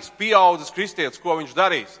darīs, pieaudzis kristietis, ko viņš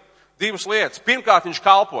darīs. Divas lietas. Pirmkārt, viņš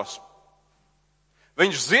kalpos.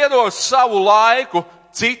 Viņš ziedos savu laiku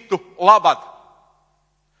citu labad.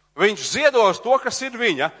 Viņš ziedos to, kas ir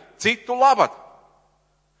viņa, citu labad.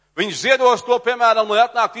 Viņš ziedos to, piemēram, lai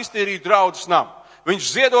atnāktu iztīrīt draudzes namu. Viņš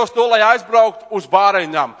ziedos to, lai aizbrauktu uz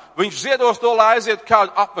bāreņām. Viņš ziedos to, lai aiziet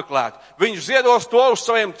kādu apmeklētu. Viņš ziedos to uz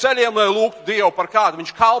saviem ceļiem, lai lūgtu Dievu par kādu.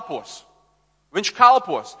 Viņš kalpos. Viņš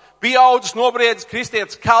kalpos. Pieaudzis, nobriedis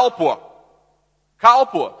kristietis kalpo.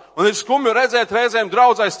 Kalpo. Un ir skumji redzēt reizēm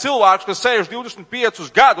draudzais cilvēks, kas sēž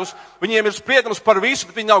 25 gadus, viņiem ir spriedums par visu,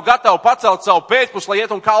 bet viņi nav gatavi pacelt savu pēcpus, lai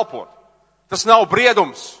iet un kalpot. Tas nav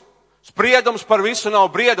briedums. Spriedums par visu nav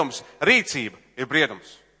briedums. Rīcība ir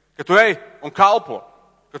briedums. Ka tu ej un kalpo.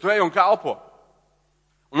 Ka tu ej un kalpo.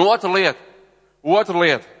 Un otra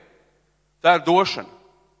lieta, tā ir došana.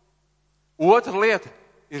 Otra lieta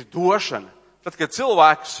ir došana. Tad, kad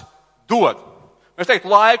cilvēks dod, mēs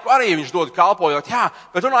teiktu, laiku arī viņš dod kalpojot, jā,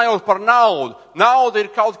 bet runājot par naudu. Nauda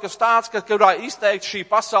ir kaut kas tāds, kurā izteikti šī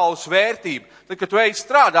pasaules vērtība. Tad, kad tu ej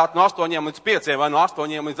strādāt no 8 līdz 5 vai no 8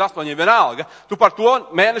 līdz 8 vienalga, tu par to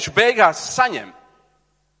mēneša beigās saņem.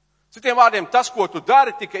 Citiem vārdiem, tas, ko tu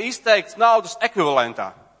dari, tika izteikts naudas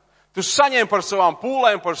ekvivalentā. Tu saņem par savām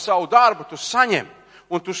pūlēm, par savu darbu, tu saņem.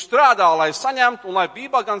 Un tu strādā, lai saņemtu, un lai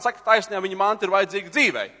Bībelē gan saka, taisnībā viņa manta ir vajadzīga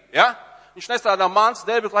dzīvei. Ja? Viņš nestrādā mantas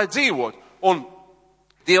dēļ, bet lai dzīvotu. Un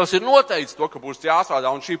Dievs ir noteicis to, ka būs jāstrādā,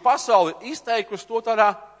 un šī pasaule ir izteikusi to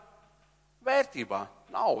tādā vērtībā,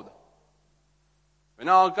 nauda.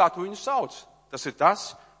 Vienalga, kā tu viņu sauc. Tas ir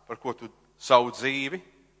tas, par ko tu savu dzīvi,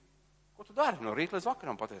 ko tu dari no rīta līdz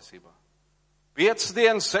vakaram patiesībā. 5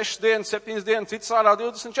 dienas, 6 dienas, 7 dienas, cits strādā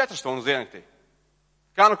 24 stundas diennaktī.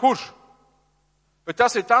 Kā nu kurš? Bet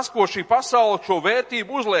tas ir tas, ko šī pasaule šo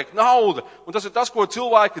vērtību uzliek, nauda. Un tas ir tas, ko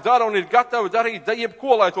cilvēki dara un ir gatavi darīt,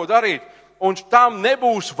 jebko, lai to darītu. Un tam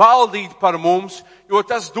nebūs valdīt par mums, jo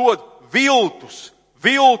tas dod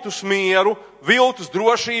viltus mieru, viltus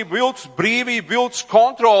drošību, viltus brīvību, viltus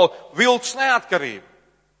kontroli, viltus neatkarību.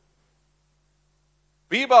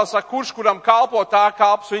 Bībelē saka, kurš kuram kalpo, tā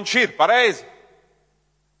kalps viņš ir, pareizi.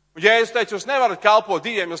 Un ja es teicu, jūs nevarat kalpot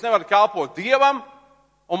diviem, jūs nevarat kalpot Dievam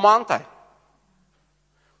un mantai.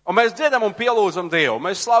 Un mēs dziedam un pielūdzam Dievu,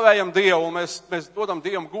 mēs slavējam Dievu, un mēs dodam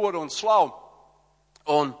Dievam godu un slavu.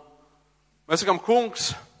 Un mēs sakam, kungs,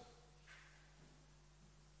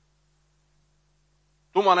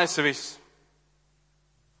 tu man esi viss.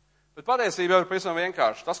 Bet patiesībā ir pavisam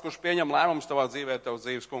vienkārši. Tas, kurš pieņem lēmumus tavā dzīvē, ir tavs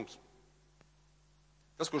dzīves kungs.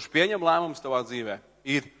 Tas, kurš pieņem lēmumus tavā dzīvē,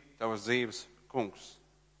 ir tavas dzīves kungs.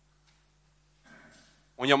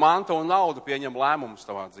 Un ja manta un nauda pieņem lēmumus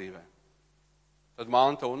tavā dzīvē, tad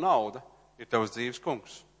manta un nauda ir tavas dzīves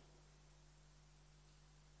kungs.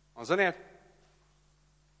 Un ziniet,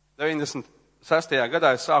 96.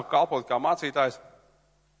 gadā es sāku kalpot kā mācītājs.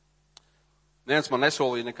 Neviens man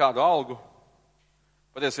nesolīja nekādu algu.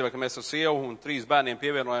 Patiesībā, ka mēs ar sievu un 3 bērniem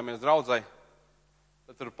pievienojāmies draudzai,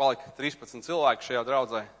 tad tur palika 13 cilvēki šajā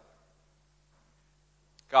draudzai.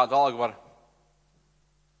 Kādu algu var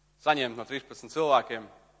saņemt no 13 cilvēkiem,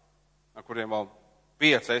 no kuriem vēl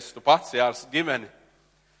 5 esi tu pats, jā, ar ģimeni.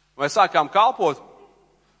 Mēs sākām kalpot,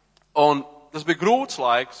 un tas bija grūts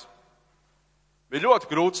laiks. Bija ļoti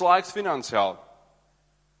grūts laiks finansiāli.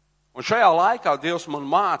 Un šajā laikā Dievs man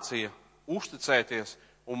mācīja uzticēties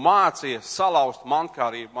un mācīja salauzt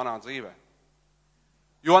mantkārību manā dzīvē.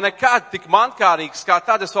 Jo nekad tik mantkārīgs, kā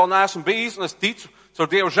tad es vēl neesmu bijis, un es ticu,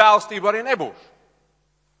 caur Dievu žēlastību arī nebūšu.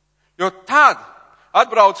 Jo tad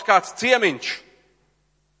atbrauc kāds ciemiņš,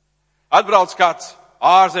 atbrauc kāds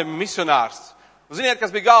ārzemju misionārs. Un ziniet,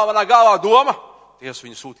 kas bija manā galvā doma? Dievs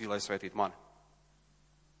viņu sūtīja, lai svētītu mani.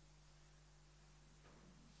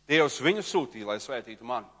 Dievs viņu sūtīja, lai svētītu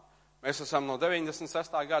mani. Mēs esam no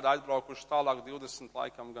 96. gada aizbraukuši tālāk 20,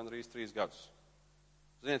 laikam, gan arī 3 gadus.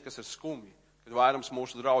 Ziniet, kas ir skumji, kad vairums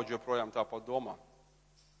mūsu draugi joprojām tāpat domā.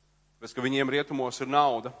 Bet, ka viņiem rietumos ir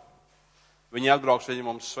nauda, viņi atbrauks, viņi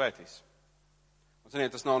mums svētīs. Un,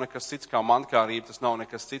 ziniet, tas nav nekas cits kā mantkārība, tas nav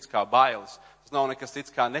nekas cits kā bailes, tas nav nekas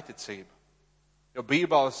cits kā neticība. Jo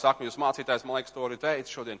Bībele saka, jūs mācītājs, man liekas, to arī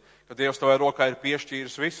teica šodien, ka Dievs tavai rokā ir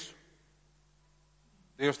piešķīris visu.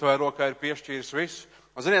 Dievs tavai rokā ir piešķīris visu.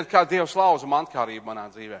 Un ziniet, kā Dievs lauza mantkārību manā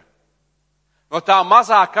dzīvē? No tā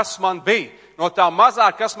mazā, kas man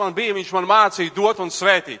bija, viņš man mācīja dot un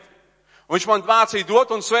svētīt. Un viņš man mācīja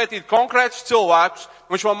dot un svētīt konkrētus cilvēkus,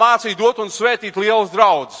 un viņš man mācīja dot un svētīt lielas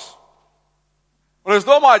draudzes. Un es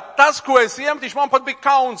domāju, tas, ko es iemetīšu, man pat bija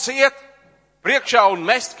kauns iet priekšā un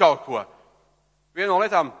mest kaut ko. Viena no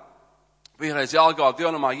lietām, vienreiz Jelgavā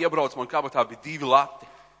dievnamā iebrauc, man kabatā bija 2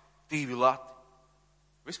 lati. 2 lati.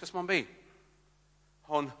 Viss, kas man bija.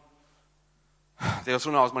 Un Dievs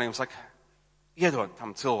runā uz maniem un saka, iedod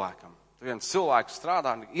tam cilvēkam. Tu viens cilvēks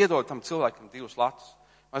strādā, iedod tam cilvēkam 2 latus.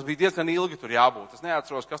 Man bija diezgan ilgi tur jābūt. Es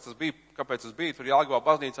neatceros, kas tas bija, kāpēc es biju tur Jelgavā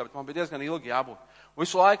baznīcā, bet man bija diezgan ilgi jābūt. Un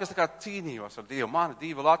visu laiku es tā kā cīnījos ar Dievu. Mani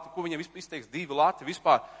 2 lati, ko viņam izteiks 2 lati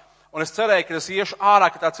vispār. Un es cerēju, ka es iešu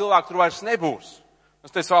ārā, ka tā cilvēka tur vairs nebūs.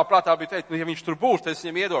 Es te savā prātā biju teikt, ja viņš tur būs, tad es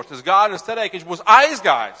viņam iedošu. Es gāju un es cerēju, ka viņš būs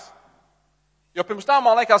aizgājis. Jo pirms tam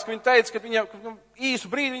man liekas, ka viņi teica, ka viņam īsu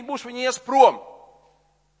brīdi viņi ies prom.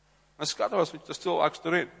 Es skatos, tas cilvēks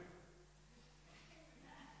tur ir.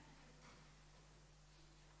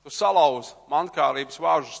 Tu salauz mantkārības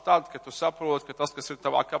vāžus tad, kad tu saproti, ka tas, kas ir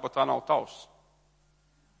tavā kabatā, nav tavs.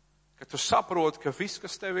 Kad tu saproti, ka viss,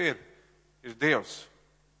 kas tev ir Dievs,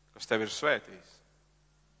 kas tev ir svētījis.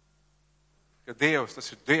 Ka Dievs, tas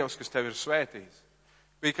ir Dievs, kas tev ir svētījis.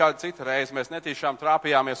 Bija kāda cita reize, mēs netīšām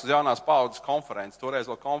trāpījāmies uz jaunās paudzes konferences. Toreiz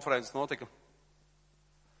vēl konferences notika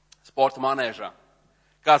sporta manēžā.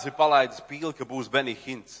 Kāds bija palaidis pīli, ka būs Benny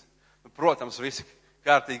Hints. Protams, visi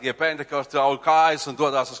kārtīgie pentekosti auga kājas un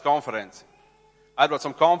dodās uz konferenci.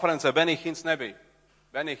 Aizbraucam konferencē, Benny Hints nebija.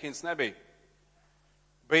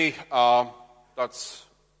 Bija tāds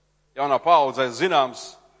jaunā paudzē zināms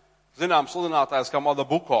sludinātājs kā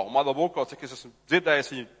Madabuko. Madabuko, cik es esmu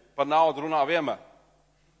dzirdējis, viņi par naudu runā vienmēr.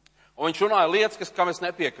 Un viņš runāja lietas, kam es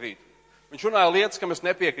nepiekrītu.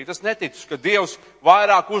 Es neticu, ka Dievs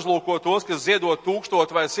vairāk uzlūko tos, kas ziedot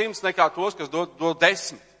 1000 vai 100, nekā tos, kas dod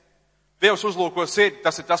 10. Dievs uzlūko sirdi,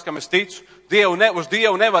 tas ir tas, kam es ticu. Uz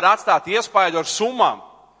Dievu nevar atstāt iespaidu ar summām.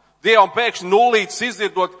 Dievam pēkšņi nullītes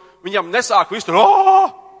izdzirdot, viņam nesāk visu tur.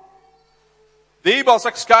 Bībele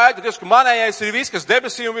saka skaidri, Dievs, ka manējais ir viss, kas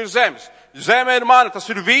debesī un virs zemes. Zeme ir mana, tas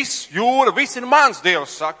ir viss, jūra, viss ir mans,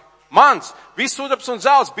 Dievs saka. Mans, viss sudrabs un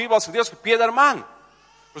zelts, Bībele saka, Dievs, ka pieder man.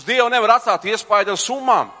 Uz Dievu nevar atstāt iespaidu ar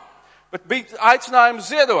summām, bet bija aicinājums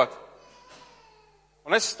ziedot.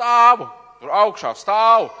 Un es stāvu, tur augšā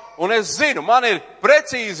stāvu, un es zinu, man ir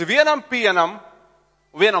precīzi vienam pienam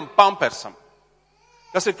un vienam pampersam.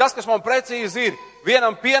 Tas ir tas, kas man precīzi ir,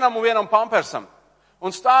 vienam pienam un vienam pampersam.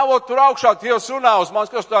 Un stāvot tur augšā, Dievs runā uz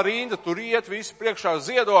manis, kas tā rinda, tur iet, visi priekšā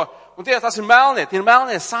ziedo, un tas ir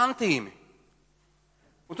melnie santīmi.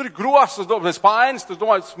 Un tur ir grosas, es domāju, spainis, tu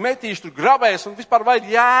domāju, metīšu, tur grabēs, un vispār vajag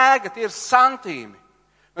jēga, tie ir santīmi.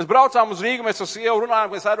 Mēs braucām uz Rīgu, mēs ar sievu runājām,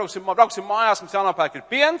 ka mēs brauksim mājās, mums jānopērk ir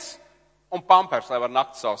piens un pampers, lai var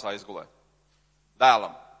naktas sausā izgulēt.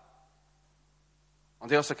 Dēlam. Un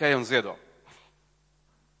Dievs saka, ej un ziedo.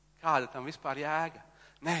 Kāda tam vispār jēga?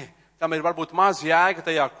 Nē, tam ir varbūt maz jēga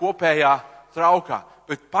tajā kopējā traukā,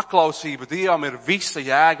 bet paklausība Dievam ir visa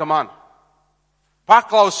jēga man.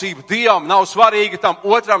 Paklausība Dievam nav svarīga tam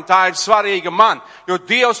otram, tā ir svarīga man. Jo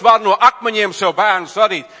Dievs var no akmeņiem sev bērnus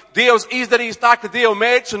radīt. Dievs izdarīs tā, ka Dieva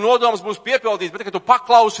mērķis un nodoms būs piepildīts, bet, kad tu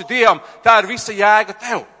paklausi Dievam, tā ir visa jēga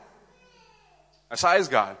tev. Es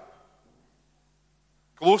aizgāju.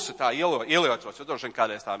 Klusi tā ieliecos, jo droši vien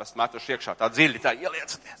kādreiz tā mēs metuši iekšā, tā dziļi tā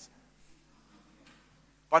ieliecaties.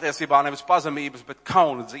 Patiesībā nevis pazemības, bet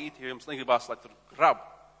kauna dzīti, jo jums negribās, lai tur grab.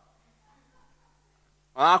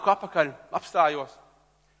 Nāku apakaļ, apstājos,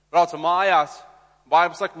 braucu mājās.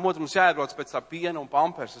 Baiba saka, mums jāierodas pēc tā piena un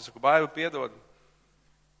pampers. Es saku, Baiba, piedod.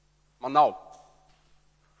 Man nav.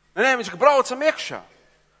 Nē, viņš saka, braucam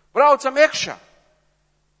iekšā.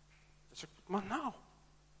 Es saku, man nav.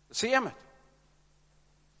 Es iemetu.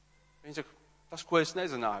 Viņš saka, tas, ko es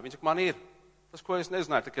nezināju. Viņš saka, man ir. Tas, ko es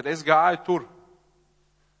nezināju, tad, kad es gāju tur.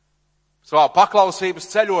 Savā paklausības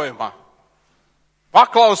ceļojumā.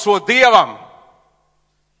 Paklausot Dievam.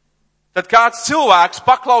 Tad kāds cilvēks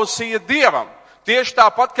paklausīja Dievam. Tieši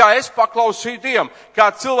tāpat, kā es paklausīju Dievam.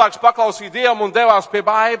 Kāds cilvēks paklausīja Dievam un devās pie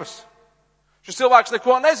Baibas. Šis cilvēks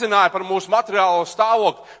neko nezināja par mūsu materiālo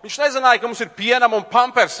stāvokli. Viņš nezināja, ka mums ir pienam un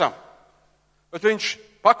pampersam. Bet viņš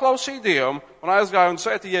paklausīja Dievam un aizgāja un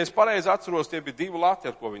svētīja. Ja es pareizi atceros, tie bija 2 lati,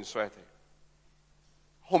 ar ko viņu svētīja.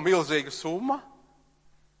 Milzīga summa.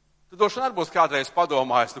 Tu Došana arī būs kādreiz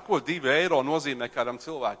padomājis, ko 2 eiro nozīmē kādam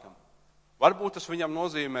cilvēkam. Varbūt tas viņam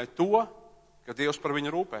nozīmē to, ka Dievs par viņu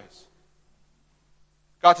rūpējas.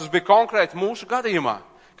 Kā tas bija konkrēti mūsu gadījumā.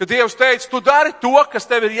 Kad Dievs teica, tu dari to, kas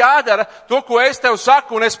tev ir jādara, to, ko es tev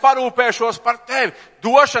saku, un es parūpēšos par tevi.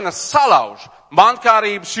 Došana salauž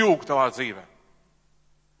mankārības jūgu tavā dzīvē.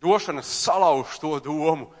 Došana salauž to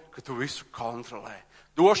domu, ka tu visu kontrolē.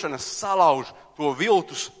 Došana salauž to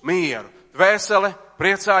viltus mieru. Dvēsele,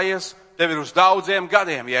 priecājies, tev ir uz daudziem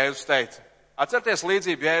gadiem, Jēzus teica. Atcerieties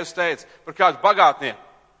līdzību, Jēzus teica par kādu bagātnieku.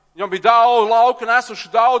 Viņam bija daudz lauka, nesuši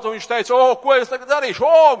daudz, un viņš teica, ko es tagad darīšu?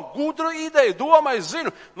 Gudra ideja, doma, es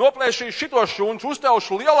zinu, noplēšīšu šitos šūnus,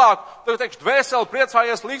 uztelšu lielāku, tagad teikšu, dvēseli,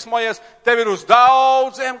 priecājies, līksmojies, tev ir uz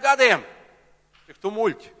daudziem gadiem. Tik tu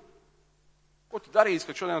muļķi. Ko tu darīsi,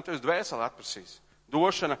 kad šodien tev dvēseli atprasīs?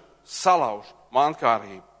 Došana salauž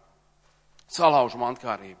mankārību. Salauž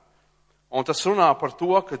mankārību. Un tas runā par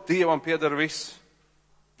to, ka Dievam pieder viss.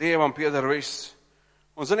 Dievam pieder viss.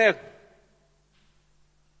 Un ziniet,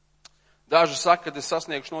 daži saka, kad es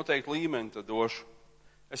sasniegšu noteikti līmeni, tad došu.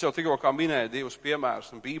 Es jau tikko kā minēju 2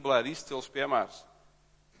 piemērus, un Bībelē ir izcils piemērs.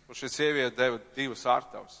 Un šī sieviete deva 2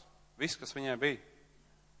 ārtavas. Viss, kas viņai bija.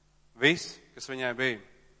 Viss, kas viņai bija.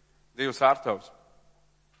 2 ārtavas.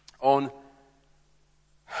 Un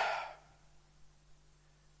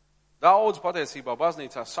daudz patiesībā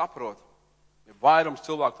baznīcā saprot, ja vairums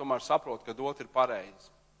cilvēku tomēr saprot, ka dot ir pareizi.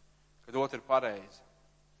 Ka dot ir pareizi.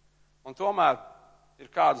 Un tomēr ir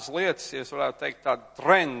kādas lietas, ja es varētu teikt tādi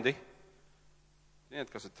trendi. Ziniet,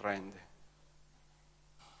 kas ir trendi?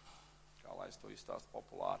 Kā lai es to izstāstu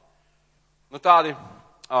populāri? Tādi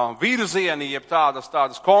virzieni, jeb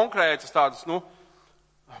tādas konkrētas,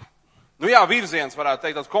 virziens varētu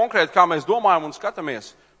teikt, tāds konkrēti, kā mēs domājam un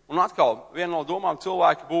skatāmies. Un atkal, viena no domām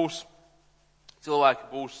cilvēki būs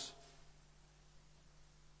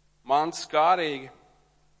mans skārīgi,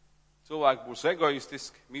 cilvēki būs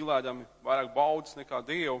egoistiski, mīlēdami vairāk baudas nekā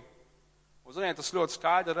Dievu. Un, ziniet, tas ļoti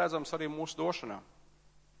skaidri redzams arī mūsu došanā.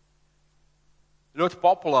 Ļoti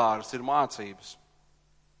populāras ir mācības,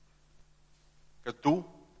 ka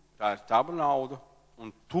tā ir tava nauda,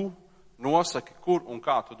 un tu nosaki, kur un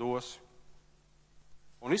kā tu dosi.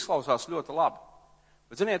 Un izklausās ļoti labi.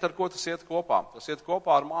 Bet ziniet, ar ko tas iet kopā? Tas iet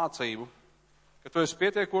kopā ar mācību, ka tu esi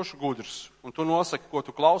pietiekoši gudrs, un tu nosaki, ko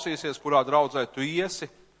tu klausīsies, kurā draudzē tu iesi,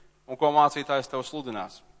 un ko mācītājs tev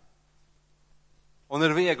sludinās. Un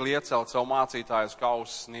ir viegli iecelt savu mācītāju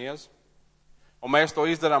kausu sniedz. Un mēs to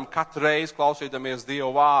izdarām katru reizi, klausīdamies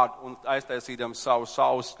Dievu vārdu un aiztaisīdam savu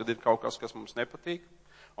sausu, kad ir kaut kas, kas mums nepatīk.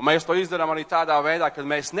 Un mēs to izdarām arī tādā veidā, kad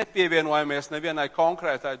mēs nepievienojamies nevienai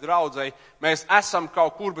konkrētai draudzei. Mēs esam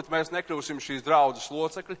kaut kur, bet mēs nekļūsim šīs draudzes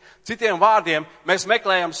locekļi. Citiem vārdiem, mēs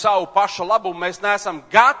meklējam savu pašu labumu, mēs neesam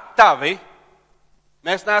gatavi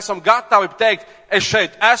teikt, es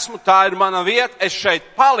šeit esmu, tā ir mana vieta, es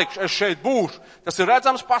šeit palikšu, es šeit būšu. Tas ir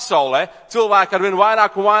redzams pasaulē. Cilvēki arvien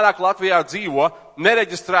vairāk un vairāk Latvijā dzīvo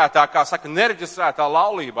nereģistrētā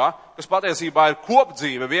laulībā, kas patiesībā ir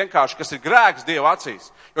kopdzīve vienkārši, kas ir grēks Dieva acīs.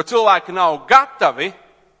 Jo cilvēki nav gatavi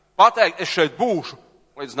pateikt, es šeit būšu,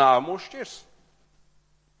 līdz nāve mūs šķirs.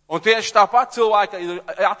 Un tieši tāpat cilvēki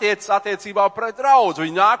attiecībā pret draudzi.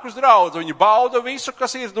 Viņi nāk uz draudzi, viņi bauda visu,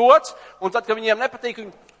 kas ir dots, un tad, kad viņiem nepatīk,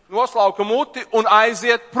 noslauka muti un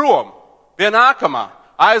aiziet prom. Pie nākamā.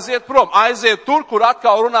 Aiziet prom. Aiziet tur, kur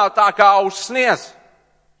atkal runā tā kā uz sniez.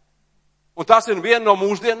 Un tas ir viena no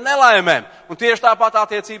mūsdienu nelaimēm. Un tieši tāpat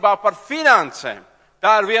attiecībā par finansēm.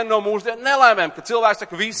 Tā ir viena no mūsdienu nelaimēm, ka cilvēks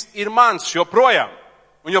saka, viss ir mans joprojām.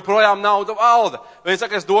 Un joprojām nauda valda. Viņi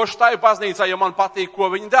saka, es došu tai baznīcai, jo man patīk, ko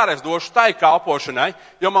viņi dara. Es došu tai kalpošanai,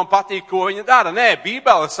 jo man patīk, ko viņi dara. Nē,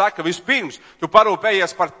 Bībele saka, vispirms tu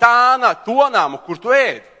parūpējies par to nāmu, kur tu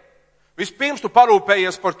ēdi. Vispirms tu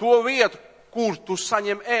parūpējies par to vietu, kur tu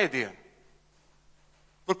saņem ēdienu.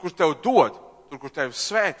 Tur, kur tev dod, tur, kur tev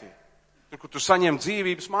svētī, tur, kur tu saņem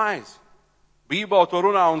dzīvības maizi. Bībele to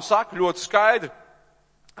runā un saka ļoti skaidri.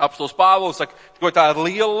 Apostols Pāvils saka, ka tā ir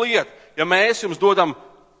liela lieta, ja mēs jums dodam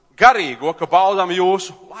garīgo, ka baudām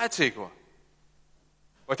jūsu laicīgo.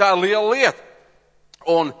 Vai tā ir liela lieta?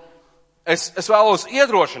 Un es vēlos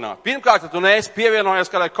iedrošināt. Pirmkārt, tu neesi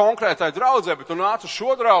pievienojies kādai konkrētai draudzē, bet tu nāc uz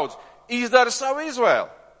šo draudzi, izdari savu izvēli.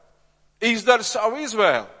 Izdari savu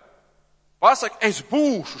izvēli. Pasaka, es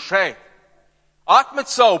būšu šeit. Atmet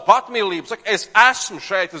savu patmīlību, saka, es esmu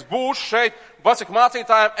šeit, es būšu šeit. Pasaka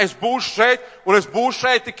mācītājiem, es būšu šeit, un es būšu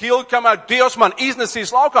šeit tik ilgi, kamēr Dievs man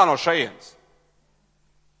iznesīs laukā no šejienes.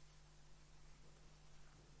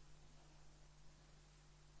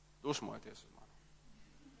 Dusmojieties uz mani.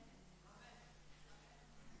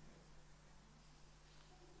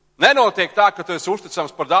 Nenotiek tā, ka tu esi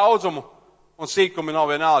uzticams par daudzumu, un sīkumi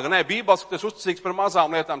nav vienalga. Nē, Bībeles, ka tu esi uzticīgs par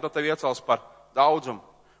mazām lietām, tad tev iecels par daudzumu.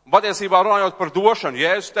 Un patiesībā runājot par došanu,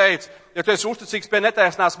 Jēzus teica, ja tu esi uzticīgs pie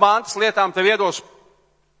netaisnās mantas lietām, tev iedos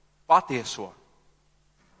patieso.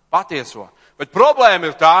 Patieso. Bet problēma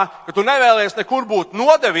ir tā, ka tu nevēlies nekur būt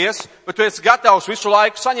nodevies, bet tu esi gatavs visu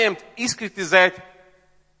laiku saņemt, izkritizēt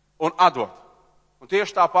un atdot. Un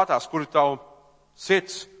tieši tāpatās, kur ir tavu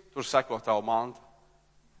sirds, tur seko tavu manta.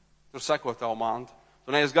 Tur seko tavu manta.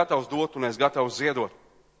 Tu neesi gatavs dot, tu neesi gatavs ziedot.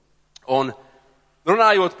 Un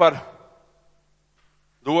runājot par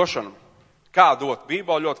došanu, kā dot?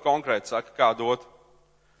 Bībele ļoti konkrēti saka, kā dot.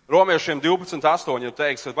 Romiešiem 12:8 ir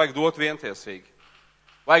teiks, ka vajag dot vientiesīgi.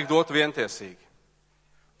 Vajag dot vientiesīgi.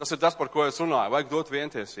 Tas ir tas, par ko es runāju. Vajag dot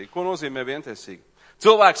vientiesīgi. Ko nozīmē vientiesīgi?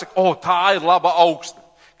 Cilvēks saka, tā ir laba augsta.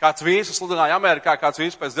 Kāds vīrs sludināja Amerikā, kāds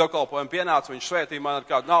vīrs pēc dievkalpojuma pienāca, viņš svētīja man ar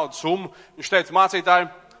kādu naudas summu. Viņš teica, mācītāji,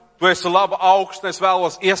 tu esi laba augsta, es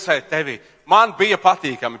vēlos iesēt tevī. Man bija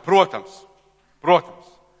patīkami, protams.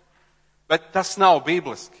 Bet tas nav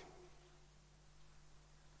bibliski.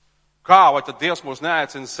 Kā, vai tad Dievs mūs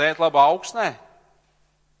neaicina sēt labā augstnē?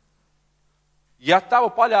 Ja tava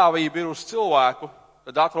paļāvība ir uz cilvēku,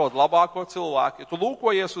 tad atrod labāko cilvēku. Ja tu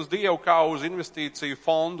lūkojies uz Dievu kā uz investīciju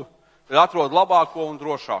fondu, tad atrod labāko un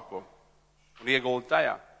drošāko un ieguldi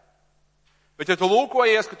tajā. Bet ja tu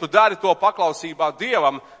lūkojies, ka tu dari to paklausībā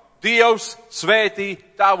Dievam, Dievs svētī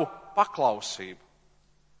tavu paklausību.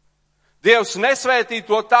 Dievs nesvētī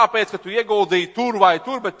to tāpēc, ka tu ieguldīji tur vai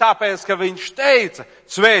tur, bet tāpēc, ka viņš teica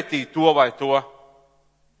svētī to vai to.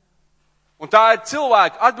 Un tā ir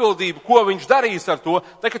cilvēka atbildība, ko viņš darīs ar to.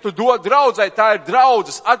 Tā, ka tu dod draudzei, tā ir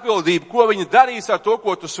draudzes atbildība, ko viņa darīs ar to,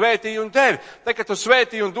 ko tu svētīji un devi. Tā, ka tu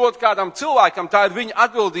svētīji un dod kādam cilvēkam, tā ir viņa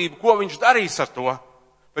atbildība, ko viņš darīs ar to.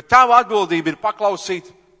 Bet tava atbildība ir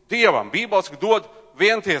paklausīt Dievam. Bībeles, ka dod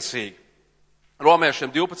vientiesīgi. Romiešiem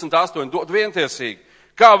 12:8 dod vientiesīgi.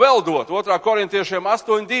 Kā vēl dot? 2. korintiešiem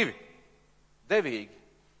 8:2. Devīgi.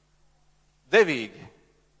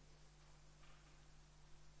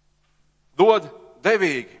 Dod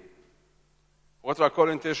devīgi. 2.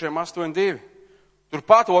 korintiešiem 8:2.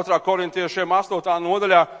 Turpat 2. korintiešiem 8.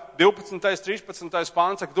 nodaļā 12. 13.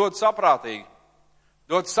 pāns saka, dod saprātīgi.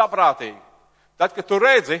 Dod saprātīgi. Tad, kad tu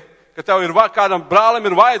redzi, ka tev ir kādam brālim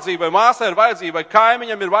ir vajadzība, vai māsai ir vajadzība, vai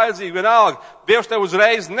kaimiņam ir vajadzība, vienalga, Dievs tev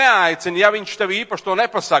uzreiz neaicina, ja viņš tev īpaši to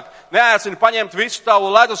nepasaka. Neaicina paņemt visu tavu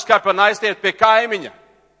leduskapi un aiziet pie kaimiņa.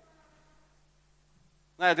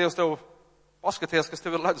 Nē, Dievs tev paskaties, kas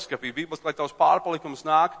tev ir leduskapī. Bībeles, lai tavs pārpalikums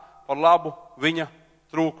nāk par labu viņa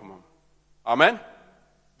trūkumam. Amen?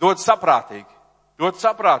 Dod saprātīgi. Dod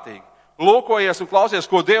saprātīgi. Lūkojies un klausies,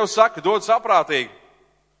 ko Dievs saka, dod saprātīgi.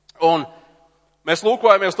 Un mēs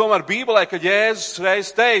lūkojamies tomēr Bībelē, kad Jēzus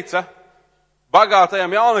reiz teica,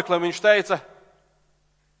 bagātajam jauneklim viņš teica,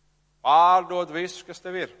 pārdod visu, kas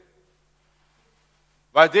tev ir.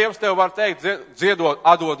 Vai Dievs tev var teikt, ziedot,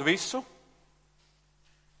 atdod visu?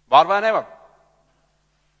 Var vai nevar?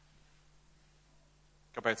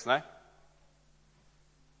 Kāpēc ne?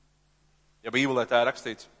 Ja Bībelē tā ir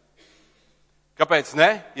rakstīts. Kāpēc ne?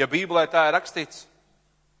 Ja Bībelē tā ir rakstīts.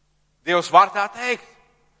 Dievs var tā teikt.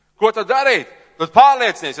 Ko tad darīt? Tad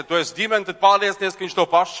pārliecinies, ja tu esi ģimene, tad pārliecinies, ka viņš to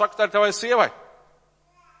pašu saka ar tevai sievai.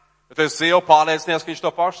 Ja tu esi sieva, pārliecinies, ka viņš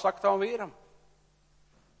to pašu saka tavam vīram.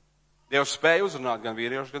 Dievs spēja uzrunāt gan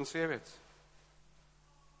vīriešu, gan sievietes.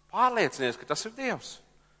 Pārliecinies, ka tas ir Dievs.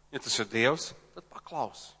 Ja tas ir Dievs, tad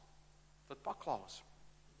paklaus.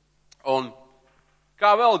 Un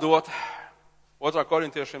kā vēl dot? 2.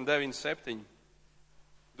 Korintiešiem 9:7.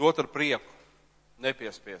 Dot ar prieku,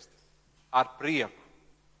 nepiespiest. Ar prieku,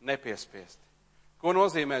 nepiespiest. Ko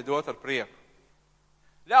nozīmē dot ar prieku?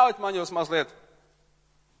 Ļaujiet man jūs mazliet,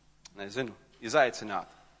 izaicināt.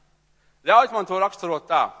 Ļaujiet man to raksturot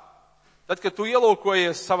tā. Tad, kad tu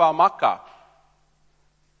ielūkojies savā makā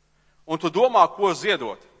un tu domā, ko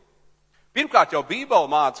ziedot. Pirmkārt jau Bībele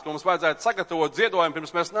māca, ka mums vajadzētu sagatavot ziedojumu,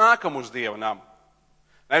 pirms mēs nākam uz Dieva namu.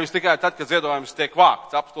 Nevis tikai tad, kad ziedojums tiek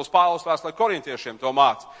vākts. Apostols Pāvils vēstulē korintiešiem to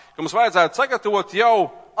māca. Ka mums vajadzētu sagatavot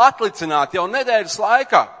jau atlicināt, jau nedēļas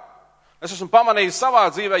laikā. Es esmu pamanījis savā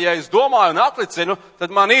dzīvē, ja es domāju un atlicinu,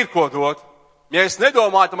 tad man ir ko dot. Ja es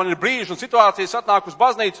nedomāju, tad man ir brīži un situācijas atnāk uz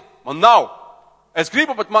baznīcu, man nav. Es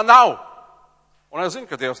gribu, bet man nav. Un es zinu,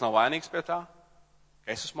 ka Dievs nav vainīgs pie tā.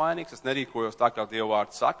 Es esmu vainīgs, es nerīkojos tā, kā Dieva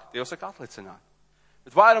vārds saka. Dievs saka atlicināt.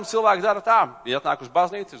 Bet vairums cilvēki dara tā. Viņi atnāk uz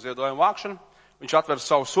baznīcu, ir ziedojuma vākšana, viņš atver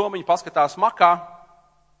savu somiņu, paskatās makā.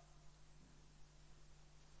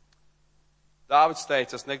 Dāvids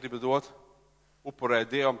teica, es negribu dot upurēt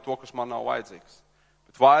Dievam to, kas man nav vajadzīgs.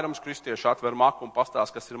 Bet vairums kristieši atver maku un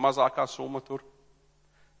pastāst, kas ir mazākā summa tur.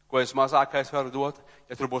 Ko es mazākais varu dot.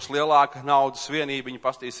 Ja tur būs lielāka naudas vienība, viņi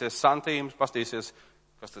pastīsies santīmus, pastīsies,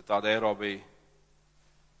 kas tad tāda eiro bija.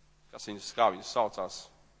 Kas viņas, kā viņas saucās?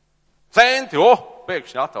 Centi,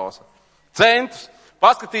 pēkšņi atausa. Centus.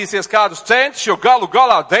 Paskatīsies kādus centus, jo galu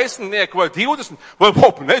galā 10 vai 20, vai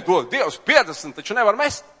nedod Dievs 50, taču nevar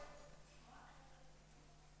mest.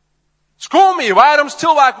 Skumji, vairums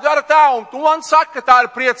cilvēku dara tā, un tu man saka, ka tā ir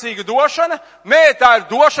priecīga došana. Nē, tā ir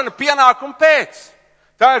došana pienākuma pēc.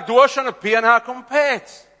 Tā ir došana pienākuma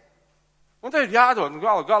pēc. Un te ir jādod,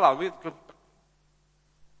 galu galā.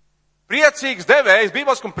 Priecīgs devējs,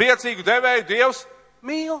 Bībeles, un priecīgu devēju Dievs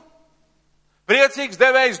mīl. Priecīgs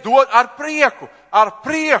devējs dod ar prieku,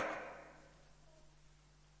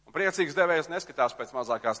 Un priecīgs devējs neskatās pēc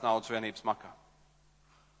mazākās naudas vienības makā.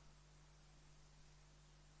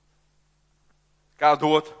 Kā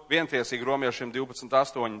dot? Vientiesīgi romiešiem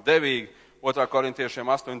 12:8, devīgi, 2. korintiešiem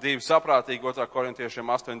 8:2, saprātīgi, 2. korintiešiem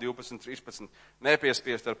 8:12-13,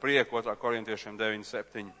 nepiespiest ar prieku, 2. korintiešiem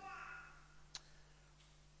 9:7.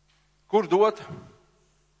 Kur dot?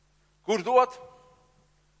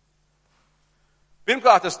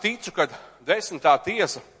 Pirmkārt, es ticu, ka 10.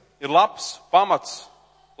 tiesa ir labs pamats,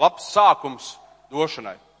 labs sākums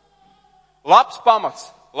došanai. Labs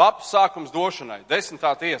pamats, labs sākums došanai.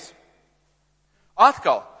 10. tiesa.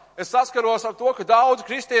 Atkal, es saskaros ar to, ka daudzi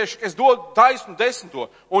kristieši, es dodu taisnu 10.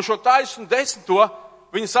 Un šo taisnu 10.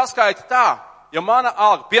 viņi saskaita tā, ja mana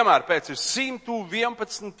alga, piemēram, pēc ir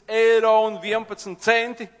 111,11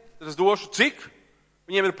 €, tad es došu cik?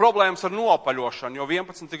 Viņiem ir problēmas ar nopaļošanu, jo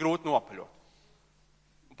 11 ir grūti nopaļot.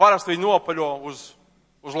 Un parasti viņi nopaļo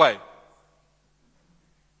uz leju.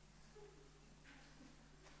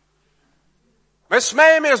 Mēs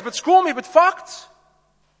smējamies, bet skumji, bet fakts.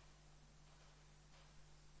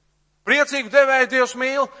 Priecīgu devēju Dievs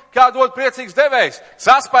mīl, kā dod priecīgs devējs.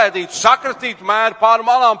 Saspēdītu, sakratītu mēru pāri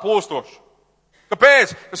malām plūstošu.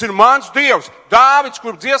 Kāpēc? Tas ir mans Dievs. Dāvids,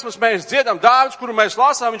 kuru dziesmas mēs dziedam, Dāvids, kuru mēs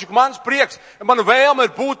lasām, viņš ir mans prieks. Mana vēlme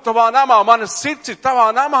ir būt tavā namā, mana sirds ir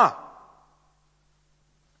tavā namā.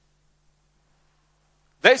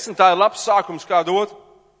 10. ir labs sākums, kā dot.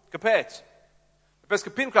 Kāpēc? Tāpēc, ka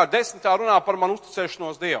pirmkārt 10. runā par manu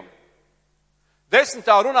uzticēšanos Dievam. 10.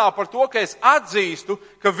 runā par to, ka es atzīstu,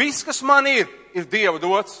 ka viss, kas man ir Dieva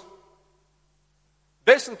dots.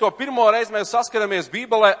 10. pirmo reizi mēs saskaramies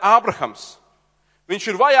Bībelē Ābrahams. Viņš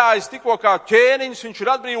ir vajājis tikko kā ķēniņus, viņš ir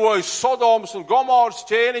atbrīvojis Sodomas un Gomoras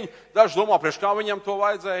ķēniņu. Daži domā, priekš kā viņam to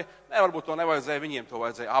vajadzēja. Nē, varbūt to nevajadzēja, viņiem to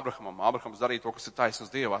vajadzēja Ābrahamam. Ābrahams darīja to, kas ir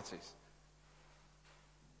taisnas Dieva acīs.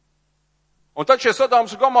 Un tad šie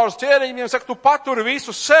Sodomas un Gomoras ķēniņi viņiem saka, tu paturi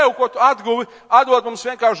visu sev, ko tu atguvi, atdod mums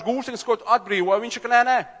vienkārši gūstiņas, ko tu atbrīvoji. Viņš saka,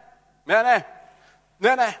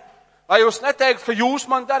 nē. Lai jūs neteiktu, ka jūs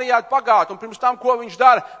man darījāt pagāt, un pirms tam, ko viņš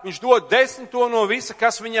dara, viņš dod 10. no visa,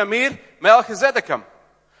 kas viņam ir, Melhizedekam.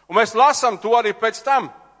 Un mēs lasām to arī pēc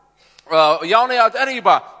tam, jaunajā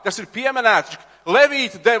derībā, kas ir pieminēts,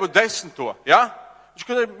 Levīti deva 10. Ja?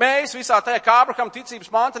 Mēs visā tajā kā Ābrahama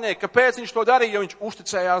ticības mantinieki, kāpēc viņš to darīja, jo viņš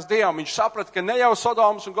uzticējās Dievam. Viņš saprata, ka ne jau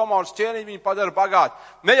Sodomas un Gomoras ķēniņi viņu padara bagāti,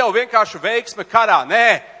 ne jau vienkārši veiksme karā,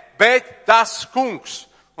 nē, bet tas kungs.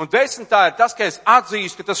 Un 10. ir tas, ka es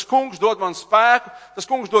atzīstu, ka tas kungs dod man spēku, tas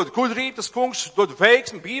kungs dod gudrību, tas kungs dod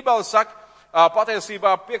veiksmi. Bībele saka,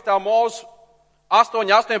 patiesībā 5. mūzes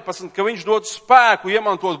 8:18, ka viņš dod spēku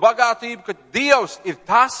iemantot bagātību, ka Dievs ir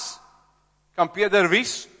tas, kam pieder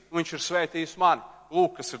viss, un viņš ir svētījis mani.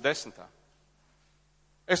 Lūk, kas ir 10.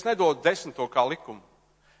 Es nedodu 10. kā likumu.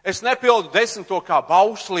 Es nepildu 10. kā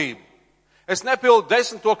bauslību. Es nepildu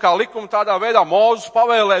 10. kā likumu tādā veidā Mūzes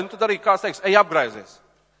pavēlē, un tad arī kāds teiks, ej apgraizies.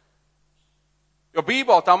 Jo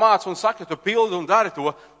Bībele tā māca un saka, tu pildi un dari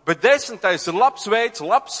to, bet 10. ir labs veids,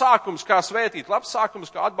 labs sākums, kā svētīt, labs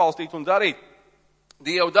sākums, kā atbalstīt un darīt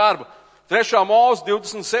Dievu darbu. 3. Mūzes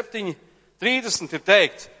 27:30 ir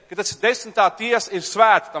teikts, ka tas 10. tiesa ir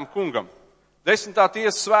svēta tam kungam. 10.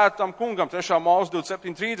 tiesa svēta tam kungam, 3. Mūzes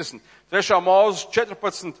 27:30. 3. Mūzes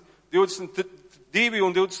 14:22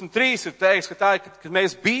 un 23 ir teikts, ka tā ir, ka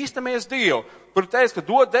mēs bīstamies Dievu. Tur teikts, ka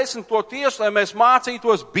dod 10. tiesu, lai mēs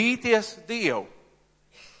mācītos bīties Dievu.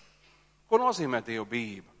 Ko nozīmē Dieva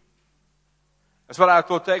bība? Es varētu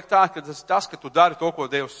to teikt tā, ka tas, ka tu dari to, ko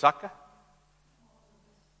Dievs saka.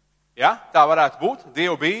 Ja? Tā varētu būt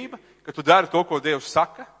Dieva bība, ka tu dari to, ko Dievs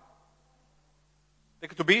saka. Ja,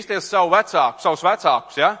 ka tu bīsties savus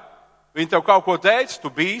vecākus, ja? Viņi tev kaut ko teica, tu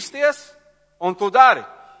bīsties un tu dari.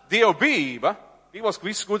 Dieva bība, Bībeles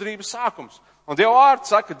visas gudrības sākums. Un Dieva vārds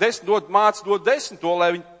saka, māca dot 10,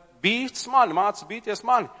 lai viņi bīstas mani, māca bīties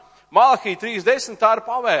mani. Malahija 3:10, tā ir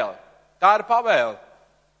pavēle. Tā ir pavēle.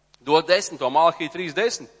 Dot 10, Malahija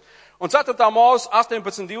 3:10. Un 4. Mūzes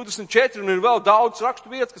 18:24, un ir vēl daudz rakstu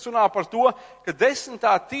vietas, kas runā par to, ka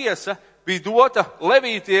 10. tiesa bija dota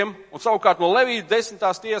levītiem, un savukārt no levīta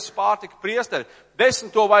 10. tiesas pārtika priesteri.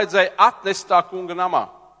 10. vajadzēja atnest tā kunga namā.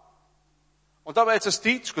 Un tāpēc es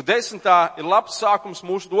ticu, ka 10. ir labs sākums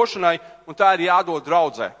mūsu došanai, un tā ir jādod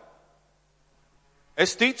draudzē.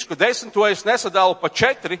 Es ticu, ka 10. es nesadalu pa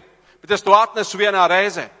 4, bet es to atnesu vienā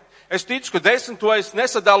reizē. Es ticu, ka 10. es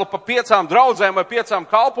nesadalu pa 5 draudzēm vai 5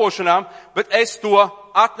 kalpošanām, bet es to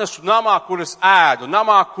atnesu namā, kur es ēdu,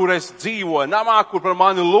 namā, kur es dzīvoju, namā, kur par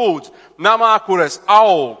mani lūdz, namā, kur es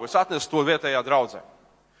augu. Es atnesu to vietējā draudzē.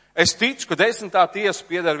 Es ticu, ka 10. tiesa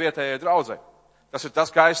pieder vietējai draudzē. Tas ir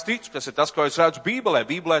tas, kā es ticu, tas ir tas, ko es redzu Bībelē.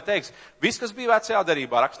 Bībelē teiks, viss, kas bija vecajā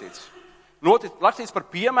derībā rakstīts. Rakstīts par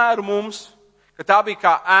piemēru mums, ka tā bija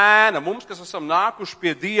kā ēna mums, kas esam nākuši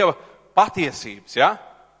pie Dieva patiesības, ja?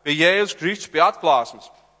 Pie Jēzus Kristus, pie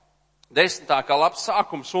atklāsmes. 10. kā labs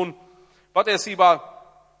sākums. Un patiesībā,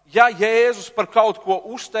 ja Jēzus par kaut ko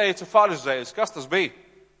uzteica farizējus, kas tas bija?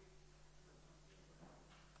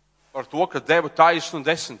 Par to, ka deva taisnu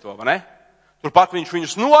 10, vai ne? Turpat viņš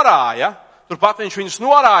viņus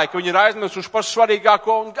norāja, ka viņi ir aizmirsuši pašu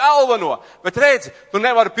svarīgāko un galveno. Bet redzi, tu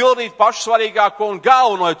nevari pildīt pašu svarīgāko un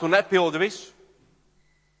galveno, ja tu nepildi visu.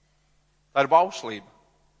 Tā ir bauslība.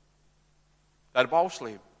 Tā ir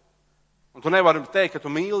bauslība. Un tu nevari teikt, ka tu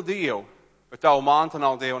mīli Dievu, bet tavu manta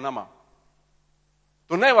nav Dieva namā.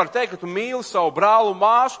 Tu nevari teikt, ka tu mīli savu brālu un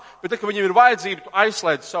māsu, bet, kad viņam ir vajadzība, tu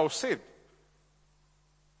aizslēdz savu sirdi.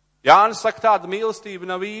 Jānis saka, tāda mīlestība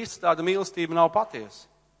nav īsta, tāda mīlestība nav patiesa.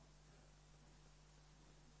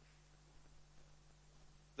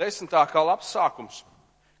 10. kā labs sākums.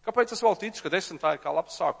 Kāpēc es vēl ticu, ka 10. ir kā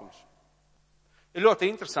labs sākums? Ir ļoti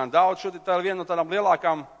interesanti. Daudz šodien tā ir viena no tādām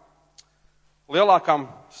lielākām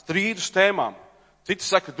strīdus tēmām. Citi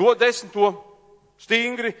saka, dod 10,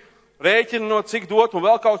 stingri, rēķina no cik dot, un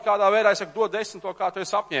vēl kaut kādā veidā es saku, dod 10, kā tu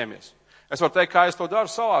esi apņēmies. Es varu teikt, kā es to daru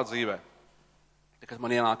savā dzīvē. Kad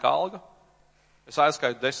man ienāk alga, es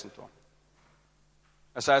aizskaitu 10.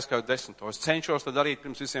 Es aizskaitu 10. Es cenšos to darīt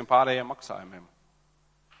pirms visiem pārējiem maksājumiem.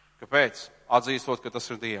 Kāpēc? Atzīstot, ka tas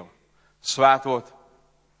ir Dieva. Svētot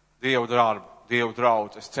Dievu darbu, Dievu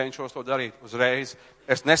draudzi. Es cenšos to darīt uzreiz.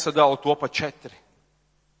 Es nesadalu to pa 4.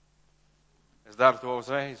 Es daru to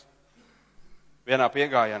uzreiz. Vienā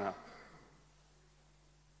piegājienā.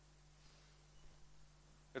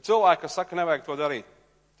 Ir cilvēki, kas saka, nevajag to darīt.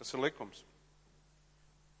 Tas ir likums.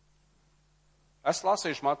 Es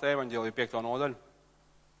lasīšu Mateja evaņģēlija 5. nodaļu.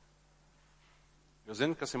 Jūs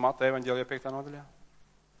zināt, kas ir Mateja evaņģēlija 5. nodaļā?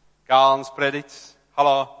 Kalns prediķis.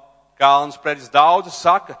 Halo, kalns prediķis. Daudzi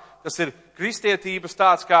saka, tas ir kristietības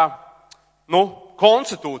tāds kā,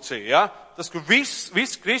 konstitūcija, ja? Tas, ka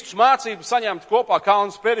viss Kristus mācība saņemt kopā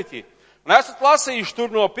kalns prediķī. Un esat lasījuši tur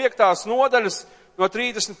no 5. nodaļas, no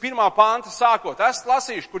 31. panta sākot. Esat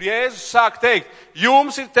lasījuši, kur Jēzus sāk teikt,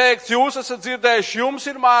 jums ir teikts, jūs esat dzirdējuši, jums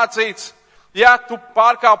ir mācīts. Ja tu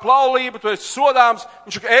pārkāp laulību, tu esi sodāms.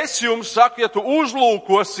 Viņš saka, es jums saku, ja tu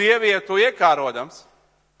uzlūko sievietu iekārodams.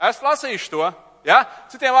 Es lasīšu to, ja?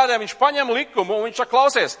 Citiem vārdiem viņš paņem likumu un viņš saka,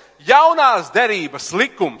 klausies, jaunās derības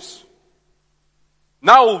likums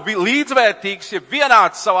nav līdzvērtīgs, ja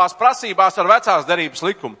vienāds savās prasībās ar vecās derības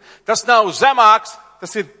likumu. Tas nav zemāks,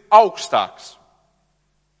 tas ir augstāks.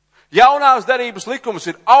 Jaunās derības likums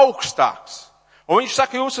ir augstāks. Un viņš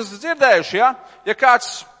saka, jūs esat dzirdējuši, ja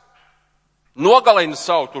kāds nogalina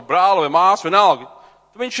savu tur brāli vai māsu vienalga,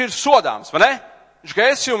 tad viņš ir sodāms, vai ne? Viņš, ka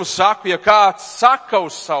es jums saku, ja kāds saka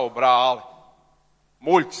uz savu brāli,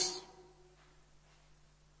 muļķis,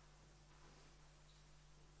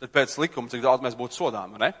 tad pēc likuma, cik daudz mēs būtu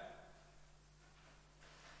sodāmi, vai ne?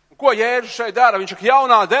 Un ko Jēzus šeit dara? Viņš saka,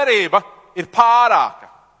 jaunā derība ir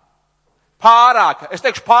pārāka. Pārāka. Es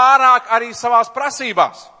teikšu pārāk arī savās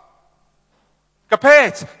prasībās.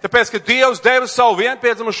 Kāpēc? Tāpēc, ka Dievs deva savu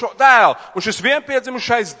vienpiedzimušo dēlu, un šis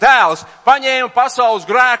vienpiedzimušais dēls paņēma pasaules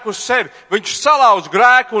grēku uz sevi. Viņš salauz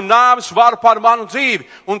grēku un nāves varu par manu dzīvi,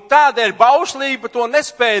 un tādēļ bauslība to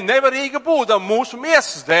nespēja nevarīga būdam mūsu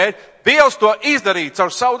miesas dēļ. Dievs to izdarīja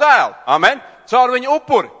caur savu dēlu. Amen? Caur viņu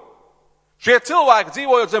upuri. Šie cilvēki,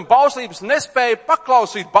 dzīvojot zem bauslības, nespēja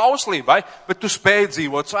paklausīt bauslībai, bet tu spēji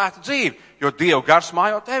dzīvot svētu dzīvi, jo Dieva gars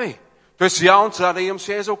mājo tevī. Tu esi jauns radījums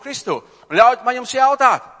Jēzu Kristu. Un ļaujiet man jums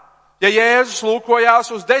jautāt, ja Jēzus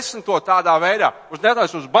lūkojās uz 10. tādā veidā, uz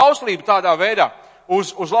bauslību tādā veidā,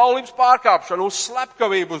 uz laulības pārkāpšanu, uz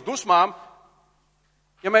slepkavību, uz dusmām,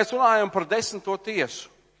 ja mēs runājam par 10. tiesu,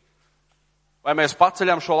 vai mēs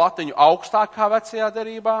paceļam šo latiņu augstāk kā vecajā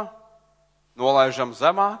derībā, nolaižam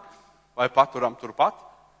zemāk, vai paturam turpat?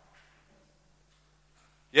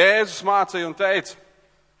 Jēzus mācīja un teica,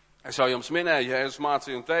 es jau jums minēju, Jēzus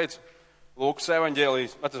mācīja un teica, Lūkas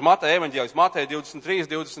evaņģēlijs, tas Mateja evaņģēlijs, Mateja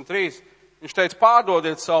 23, viņš teica,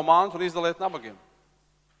 pārdodiet savu mantu un izdaliet nabagiem.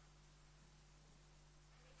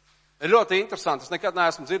 Ir ļoti interesanti, es nekad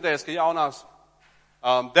neesmu dzirdējis, ka jaunās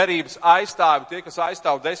derības aizstāvi, tie, kas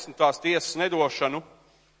aizstāv 10. tiesas nedošanu,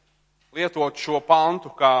 lietot šo pantu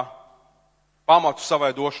kā pamatu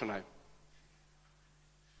savai došanai.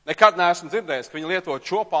 Nekad neesmu dzirdējis, ka viņi lietot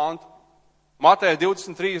šo pantu. Mateja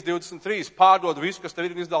 23, pārdod visu, kas tev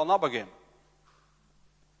ir, izdala nabagiem.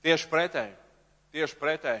 Tieši pretēji.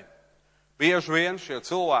 Bieži vien šie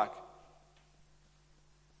cilvēki.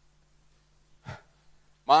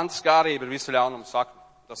 Mantas kārība ir visa ļaunuma sakna.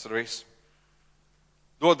 Tas ir viss.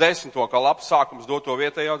 Dod 10. kā labs sākums, dod to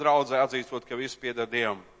vietējo draudzē, atzīstot, ka viss pieder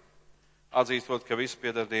Dievam.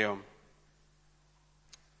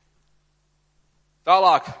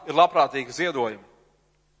 Tālāk ir labprātīgi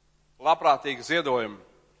ziedojumi.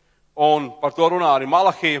 Un par to runā arī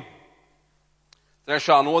Malahija,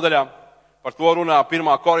 3. nodaļā. Par to runā 1.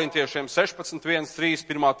 korintiešiem 16:1-3,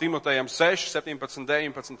 1. Timotejam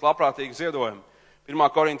 6:17-19, labprātīgi ziedojumi. 1.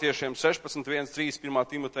 korintiešiem 16:1-3, 1.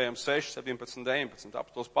 Timotejam 6:17-19.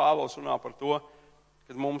 Apostols Pāvils runā par to,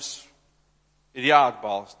 ka mums ir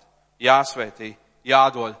jāatbalsta, jāsvētī,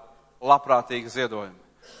 jādod labprātīgi ziedojumi.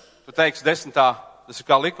 Tu teiksi 10. tas ir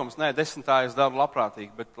kā likums, nē, 10. es daru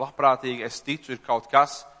labprātīgi, bet labprātīgi es ticu ir kaut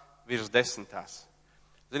kas virs 10.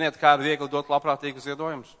 Ziniet, kā ir viegli dot labprātīgus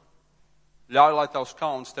ziedojumus? Ļauj, lai tavs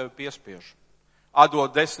kauns tevi piespiež.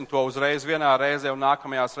 Atdod 10. uzreiz vienā reizē un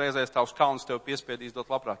nākamajās reizēs tavs kauns tevi piespiedīs dot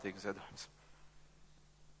labprātīgus ziedojumus.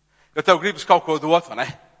 Jo tev gribas kaut ko dot, vai ne?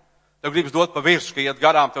 Tev gribas dot pa virsmu, ka iet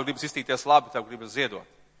garām, tev gribas iztīties labi, tev gribas ziedot.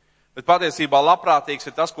 Bet patiesībā labprātīgs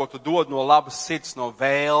ir tas, ko tu dod no labas sirds, no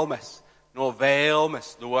vēlmes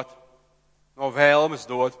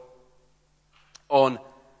dot. Un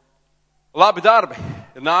labi darbi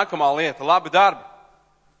ir nākamā lieta. Labi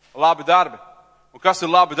darbi. Un kas ir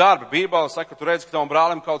labi darbi? Bībele saka, tu redzi, ka tavam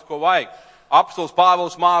brālim kaut ko vajag. Apostols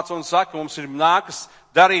Pāvils māca un saka, mums ir nākas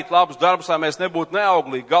darīt labus darbus, lai mēs nebūtu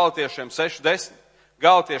neauglīgi. Galatiešiem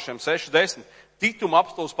 6:10. Titumu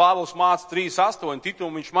apostols Pāvils māca 3:8.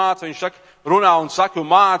 Titumu viņš māca, viņš saka, runā un saka un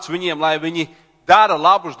māca viņiem, lai viņi dara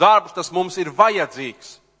labus darbus, tas mums ir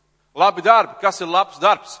vajadzīgs. Labi darbi, kas ir labs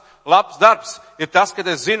darbs? Labs darbs ir tas, kad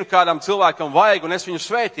es zinu, kādam cilvēkam vajag, un es viņu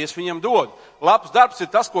svētīju, es viņam dodu. Labs darbs ir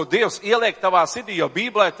tas, ko Dievs ieliek tavā sirdī, jo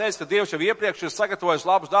Bībelē teica, ka Dievs jau iepriekš ir sagatavojis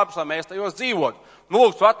labus darbus, lai mēs tajos dzīvotu. Nu,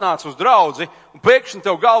 lūk, tu atnāc uz draudzi, un pēkšņi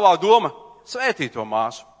tev galvā doma, svētī to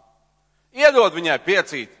māsu. Iedod viņai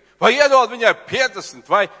 5, vai iedod viņai 50,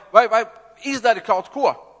 vai izdari kaut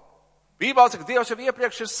ko. Bībelē saka, Dievs jau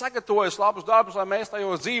iepriekš ir sagatavojis labus darbus, lai mēs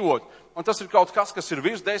tajos dzīvotu. Un tas ir kaut kas, kas ir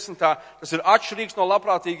virs 10, tas ir atšķirīgs no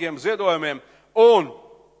labprātīgiem ziedojumiem. Un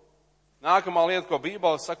nākamā lieta, ko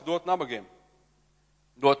Bībele saka, dot nabagiem.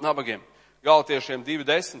 Galatiešiem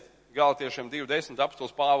 2:10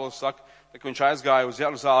 apostols Pāvils saka, ka viņš aizgāja uz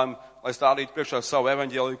Jeruzalemi, lai stādītu priekšā savu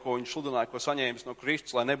evaņģēliju, ko viņš sludināja, ko saņēmis no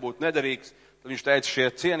Kristus, lai nebūtu nederīgs. Tad viņš teica,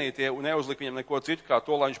 šie cienītie neuzlika viņam neko citu, kā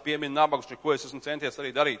to, lai viņš piemina nabagus, ko es esmu centies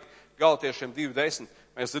arī darīt. Galatiešiem 2:10.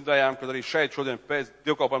 Mēs dzirdējām, ka arī šeit šodien pēc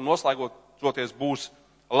dievkalpojuma noslēgoties būs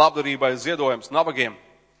labdarībai ziedojums nabagiem.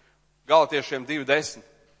 Galatiešiem 2:10.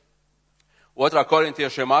 2.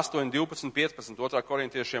 korintiešiem 8:12-15. 2.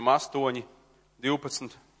 korintiešiem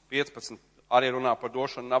 8:12-15. Arī runā par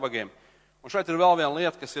došanu nabagiem. Un šeit ir vēl viena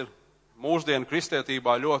lieta, kas ir mūsdienu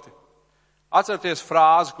kristietībā ļoti. Atcerieties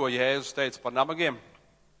frāzi, ko Jēzus teica par nabagiem.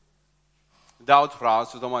 Daudz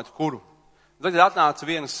frāzes, jūs domājat, kuru? Tad atnāca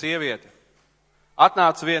viena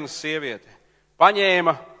sieviete.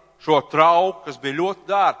 Paņēma šo trauku, kas bija ļoti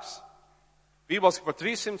dārgs. Bībeles, ka par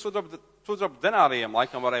 300 sudraba denāriem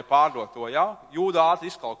laikam varēja pārdot to, ja? Jūda ātri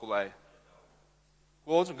izkalkulēja.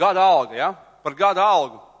 Lūdzu, gada alga, ja? Par gada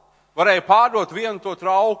algu. Varēja pārdot vienu to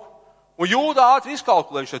trauku. Un Jūda ātri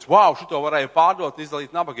izkalkulēja, viņš teica, wow, šito varēja pārdot un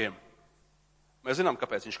izdalīt nabagiem. Mēs zinām,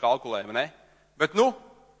 kāpēc viņš kalkulēja, vai ne? Bet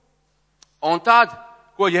un tad,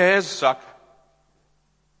 ko Jēzus saka?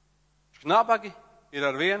 Nabagi ir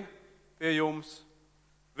ar vienu pie jums.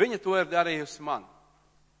 Viņa to ir darījusi man.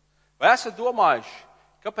 Vai esat domājuši,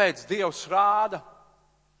 kāpēc Dievs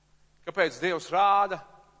rāda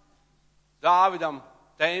Dāvidam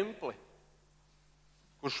templi,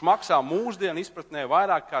 kurš maksā mūsdienu izpratnē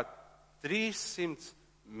vairāk kā 300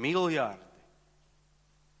 miljardi.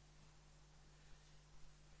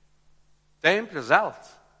 Tempļa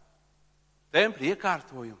zelts, tempļa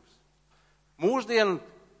iekārtojums. Mūsdienu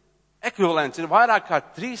ekvivalents ir vairāk kā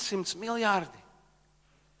 300 miljardi.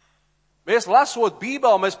 Mēs lasot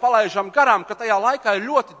Bībeli, mēs palaižam garām, ka tajā laikā ir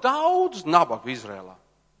ļoti daudz nabagu Izrēlā.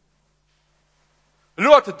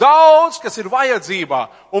 Ļoti daudz, kas ir vajadzībā.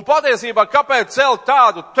 Un patiesībā, kāpēc celt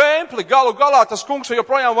tādu templi, galu galā tas kungs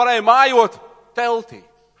joprojām varēja mājot teltī.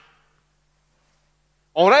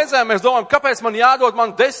 Un reizēm mēs domājam, kāpēc man jādod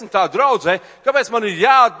man 10. draudzē, kāpēc man ir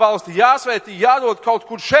jāatbalsta, jāsvētī, jādod kaut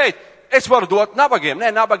kur šeit. Es varu dot nabagiem.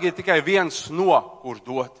 Nē, nabagi ir tikai viens no, kur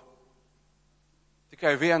dot.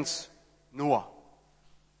 Tikai viens no.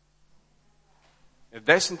 Ir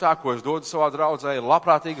 10, ko es dodu savā draudzē, ir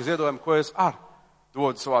labprātīgi ziedojumi, ko es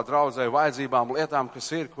dodu savā draudzē, vajadzībām, lietām,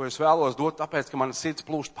 kas ir, ko es vēlos dot, tāpēc, ka manas sirds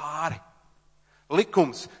plūst pāri.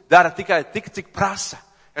 Likums dara tikai tik, cik prasa.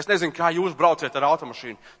 Es nezinu, kā jūs brauciet ar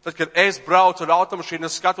automašīnu. Tad, kad es braucu ar automašīnu,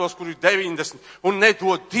 es skatos, kur ir 90, un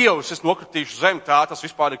nedod Dievs, es nokritīšu zem tā, tas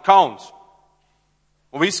vispār ir kauns.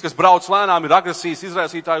 Un visi, kas brauc lēnām, ir agresijas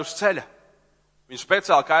izraisītāji uz ceļa. Viņi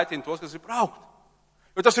speciāli kaitina tos, kas ir braukt.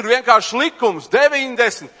 Jo tas ir vienkārši likums,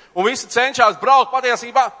 90, un visi cenšas braukt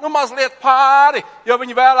patiesībā, mazliet pāri, jo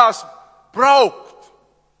viņi vēlās braukt.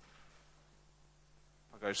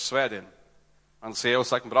 Pagājuši svētdien. Man sieva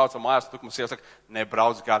saka, braucam mājās, tu, man sieva saka,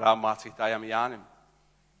 nebrauc garām mācītājam Jānim.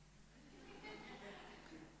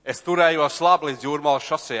 Es turējos labi līdz Jūrmalas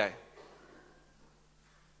šosejai.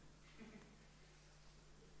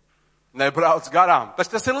 Nebrauc garām.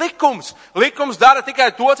 Tas ir likums. Likums dara tikai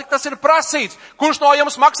to, cik tas ir prasīts. Kurš no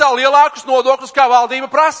jums maksā lielākus nodokļus, kā valdība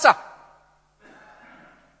prasa?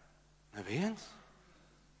 Neviens.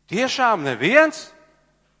 Tiešām neviens.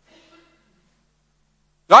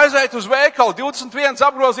 Aiziet uz veikalu, 21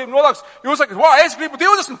 apgrozījuma nodoklis. Jūs sakat, wow, es gribu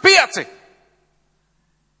 25.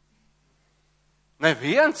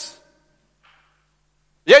 Neviens.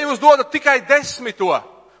 Ja jūs dodat tikai 10,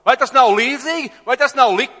 vai tas nav līdzīgi, vai tas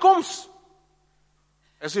nav likums?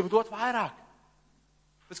 Es gribu dot vairāk.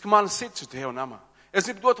 Pēc, ka mana sirds ir Dieva namā. Es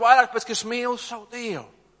gribu dot vairāk, pēc, ka es mīlu savu Dievu.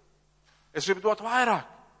 Es gribu dot vairāk.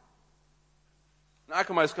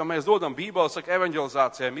 Nākamais, kā mēs dodam Bībeli, saka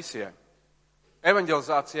evanģelizācijai misijai.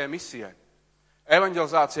 Evanģelizācijai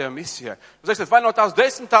misijai. Jūs teiksiet, vai no tās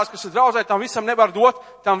 10, kas ir draudzē, tam visam nevar dot,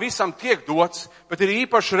 tam visam tiek dots, bet ir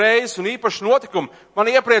īpaši reizes un īpaši notikumi. Man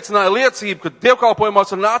iepriecināja liecība, ka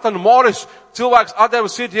dievkalpojumos ar Nātanu Morisu cilvēks atdeva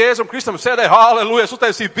sirdi Jēzum Kristum, sēdēja, halleluja, es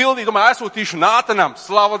uztaisīju bildī, domāju, aizsūtīšu Nātanam,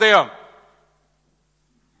 slava Dievam.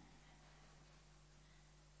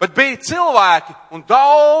 Bet bija cilvēki un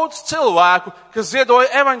daudz cilvēku, kas ziedoja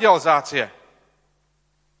evanģelizācijai.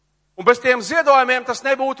 Un bez tiem ziedojumiem tas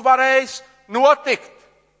nebūtu varējis notikt.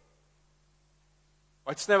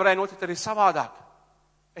 Vai tas nevarēja notikt arī savādāk?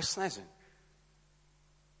 Es nezinu.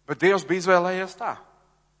 Bet Dievs bija izvēlējies tā.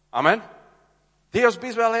 Amen? Dievs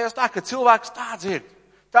bija izvēlējies tā, ka cilvēks tā dzird.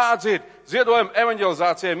 Tā dzird. Ziedojumi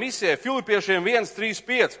evanģelizācijai misijai Filipiešiem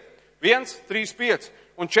 1:35. 1:35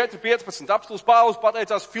 un 4:15. Apostuls Pāvils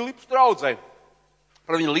pateicās Filipas draudzei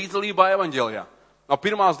par viņu līdzdalībā evanģelijā. No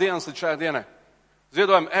pirmās dienas līdz šai dienai.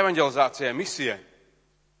 Ziedojumi evanģelizācijai, misijai.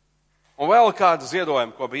 Un vēl kāda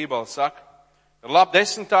ziedojuma, ko Bībele saka. Ir labi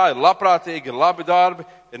 10, ir labprātīgi, ir labi darbi,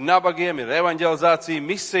 ir nabagiem, ir evanģelizācija,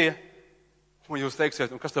 misija. Un jūs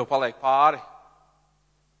teiksiet, kas tev paliek pāri?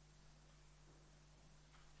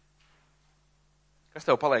 Kas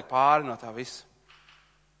tev paliek pāri no tā visa?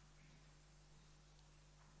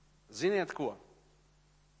 Ziniet ko?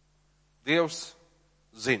 Dievs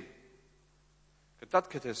zina, ka tad,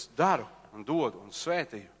 kad es daru un dodu un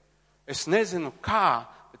svētīju, es nezinu kā,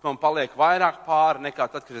 bet man paliek vairāk pāri nekā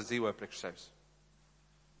tad, kad es dzīvoju priekš sevis.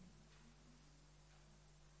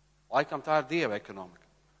 Laikam tā ir Dieva ekonomika.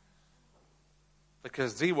 Tad, kad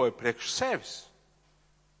es dzīvoju priekš sevis,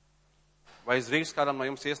 vai es drīkst kādam no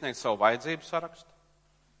jums iesniegt savu vajadzību sarakstu?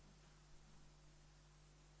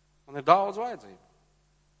 Man ir daudz vajadzību.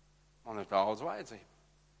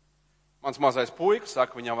 Mans mazais puika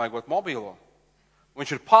saka, viņam vajagot mobilo.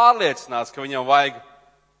 Viņš ir pārliecināts, ka viņam vajag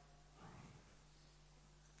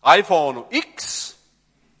iPhone X.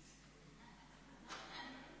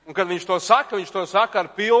 Un kad viņš to saka ar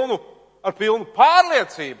pilnu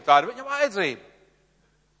pārliecību. Tā ir viņa vajadzība.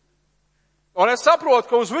 Un es saprotu,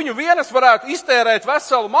 ka uz viņu vienas varētu iztērēt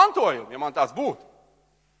veselu mantojumu, ja man tāds būtu.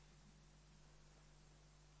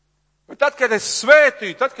 Bet tad, kad es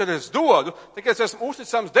svētīju, tad, kad es dodu, tad, kad es esmu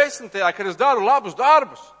uzticams 10., kad es daru labus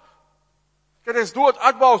darbus, kad es dodu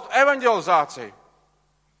atbalstu evanģelizāciju,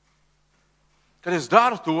 kad es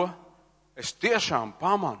daru to, es tiešām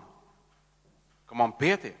pamanu, ka man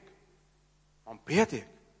pietiek.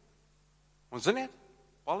 Un ziniet,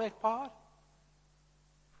 paliek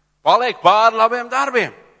pāri labiem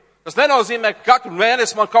darbiem. Tas nenozīmē, ka katru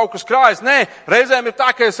mēnesi man kaut kas krājas. Nē, reizēm ir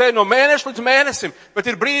tā, ka es eju no mēneša līdz mēnesim, bet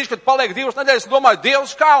ir brīži, kad paliek 2 nedēļas un domāju,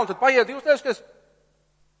 Dievs kā, un tad paiet 2 nedēļas, ka es,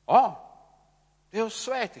 Dievs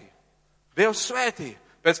svētīja.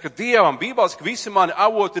 Pēc, ka Dievam Bībeles, ka visi mani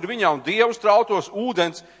avoti ir viņā, un Dievs trautos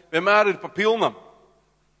ūdens vienmēr ir pa pilnam.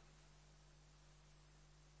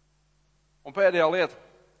 Un pēdējā lieta,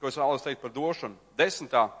 ko es vēlos teikt par Došanu,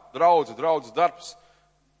 10. draudzes darbs.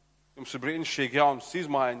 Jums ir brīnišķīgi jaunas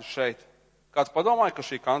izmaiņas šeit. Kāds padomāja, ka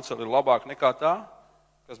šī kancela ir labāka nekā tā,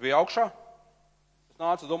 kas bija augšā? Es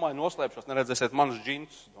nācu, domāju, noslēpšos, neredzēsiet manas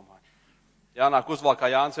džinsus, domāju. Jānāk uzvalkā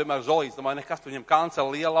Jānis vienmēr zolīts, domāju, nekas tu viņam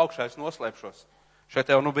kancela liela augšā, es noslēpšos. Šeit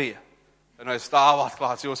jau nu bija. Te nu es stāvu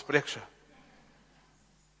atklāts jūsu priekšā.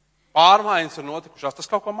 Pārmaiņas ir notikušās, tas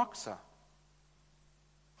kaut ko maksā.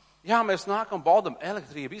 Jā, mēs nākam, baudam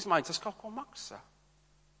elektrību, izmaiņas, tas kaut ko maksā.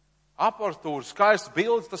 Aparatūra, skaists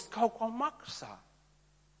bildes, tas kaut ko maksā.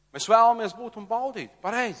 Mēs vēlamies būt un baudīt,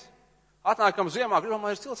 pareizi. Atnākam ziemā, gribam,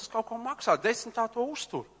 lai ir silts, tas kaut ko maksā. 10. to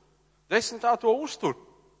uztur.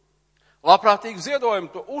 Labprātīgi ziedojumi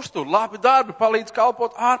to uztur, labi darbi palīdz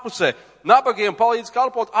kalpot ārpusē, nabagiem palīdz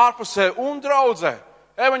kalpot ārpusē un draudzē.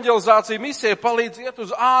 Evanģelizācija misija palīdz iet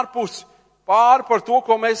uz ārpusi, pāri par to,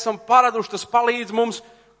 ko mēs esam paraduši, tas palīdz mums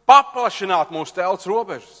paplašināt mūsu telts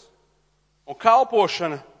robežas. Un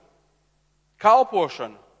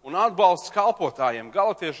kalpošana un atbalsts kalpotājiem.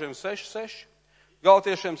 Galatiešiem 6.6.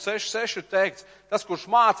 Galatiešiem 6.6 ir teikts, tas, kurš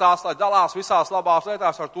mācās, lai dalās visās labās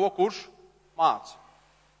lietās ar to, kurš māca.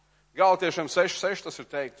 Galatiešiem 6.6 tas ir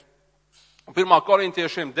teikts. 1.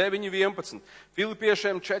 Korintiešiem 9.11.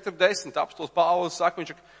 Filipiešiem 4.10. Apostils Pāvils saka,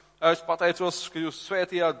 es pateicos, ka jūs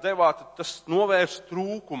svētījāt devāt, tas novērs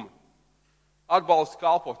trūkumu. Atbalsti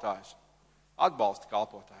kalpotājs.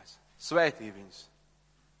 Svētī viņus.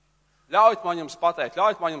 Ļaujiet man jums pateikt,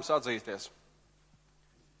 ļaujiet man jums atzīties.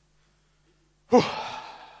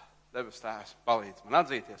 Debes Tēvs, palīdz man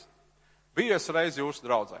atzīties. Biju es reiz jūsu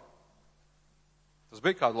draudzē. Tas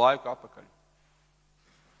bija kādu laiku atpakaļ.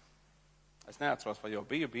 Es neatceros, vai jau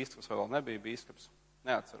biju bīskaps, vai vēl nebija bīskaps.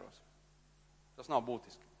 Neatceros. Tas nav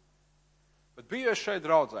būtiski. Bet biju es šeit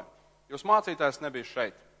draudzē. Jūs mācītājs nebija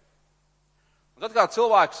šeit. Un tad kā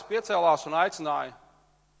cilvēks piecēlās un aicināja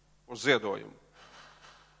uz ziedojumu.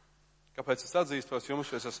 Kāpēc es atzīstos jums,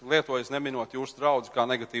 jo es esmu lietojis neminot jūsu draudzi kā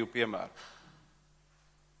negatīvu piemēru.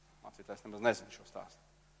 Mācītājs nemaz nezina šo stāstu.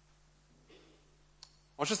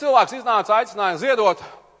 Un šis cilvēks iznāca, aicināja ziedot,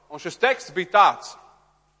 un šis teksts bija tāds.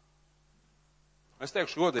 Es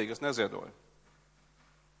teikšu godīgi, es neziedoju.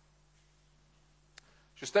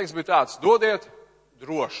 Šis teksts bija tāds, dodiet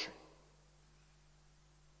droši.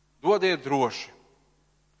 Dodiet droši.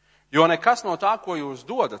 Jo nekas no tā, ko jūs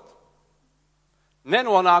dodat,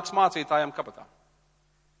 nenonāks mācītājiem kabatā.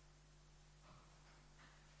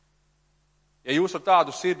 Ja jūs ar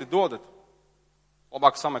tādu sirdi dodat,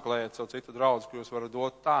 labāk sameklējiet savu citu draudzi, ka jūs varat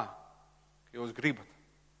dot tā, ka jūs gribat,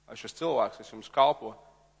 lai šis cilvēks, kas jums kalpo,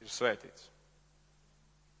 ir svētīts.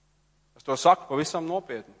 Es to saku pavisam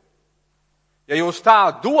nopietni. Ja jūs tā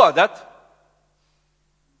dodat,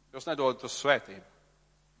 jūs nedodat uz svētību.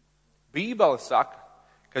 Bībele saka,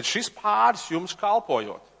 ka šis pāris jums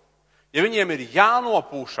kalpojot, ja viņiem ir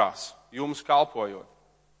jānopūšās jums kalpojot,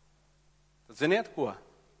 tad ziniet ko?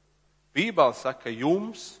 Bībele saka, ka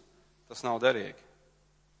jums tas nav derīgi.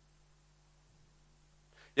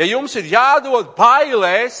 Ja jums ir jādod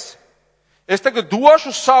bailēs, Es tagad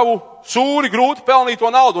došu savu sūri grūti pelnīto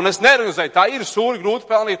naudu, un es nerealizēju, tā ir sūri grūti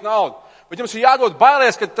pelnīt naudu. Bet jums ir jādod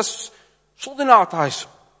bailēs, ka tas sludinātājs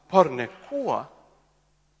par neko.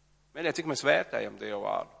 Mēģiniet, cik mēs vērtējam Dievu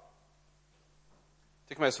vārdu.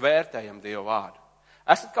 Cik mēs vērtējam Dievu vārdu.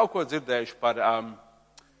 Esat kaut ko dzirdējuši par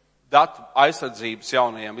datu aizsardzības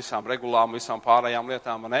jaunajiem visām regulām, visām pārējām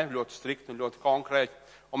lietām, ne? Ļoti strikti un ļoti konkrēti.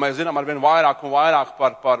 Un mēs zinām arvien vairāk un vairāk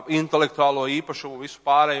par intelektuālo īpašumu, visu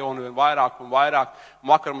pārējo un vien vairāk un vairāk.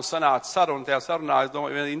 Un vakar mums sanāca saruna, tajā sarunā, es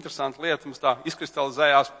domāju, viena interesanta lieta mums tā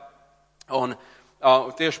izkristalizējās. Un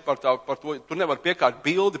tieši par to, tur nevar piekārt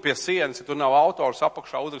bildi pie sienas, ja tur nav autors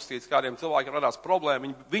apakšā uzrakstīts, kādiem cilvēkiem radās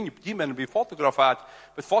problēma. Viņu ģimene bija fotografēta,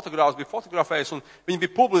 bet fotogrāfs bija fotografējis, un viņi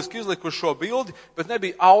bija publiski izlikuši šo bildi, bet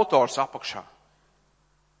nebija autors apakšā.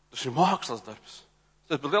 Tas ir mākslas darbs.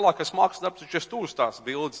 Tas bija lielākais mākslas darbs, taču es tūs tās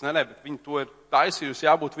bildes, bet viņi to ir taisījusi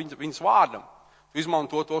jābūt viņas vārdam. Tu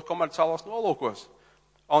izmanto to komerciālos nolūkos.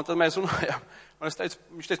 Un tad mēs runājām. Un es teicu,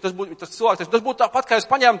 tas cilvēks teica, tas būtu tāpat, kā es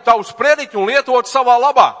paņēmu tavu sprediķi un lietotu savā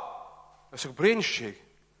labā. Es saku, brīnišķīgi.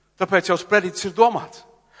 Tāpēc jau sprediķis ir domāts.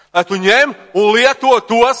 Lai tu ņem un lieto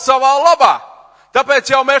to savā labā. Tāpēc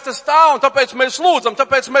jau mēs te stāvam, tāpēc mēs lūdzam,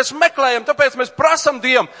 tāpēc mēs meklējam, tāpēc mēs prasam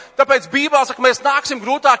Dievam. Tāpēc Bībelē saka, mēs nāksim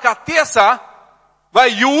grūtākā tiesā, vai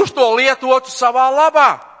jūs to lietotu savā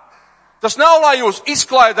labā. Tas nav, lai jūs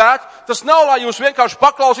izklaidētu, tas nav, lai jūs vienkārši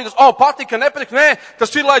paklausītos, patika, nepatika, nē,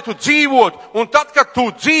 tas ir, lai tu dzīvotu. Un tad, kad tu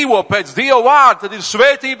dzīvo pēc Dieva vārda, tad ir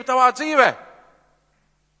svētība tavā dzīvē.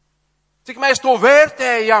 Cik mēs to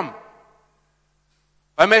vērtējam?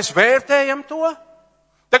 Vai mēs vērtējam to?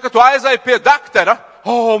 Tad, kad tu aizēji pie daktera,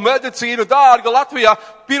 medicīna dārga Latvijā,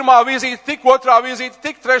 pirmā vizīte tik, otrā vizīte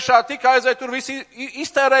tik, trešā tik, aizēji tur visi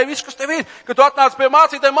iztērēja visu, kas tev ir. Kad tu atnāc pie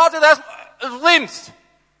mācītājs slims.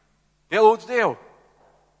 Ielūdz Dievu.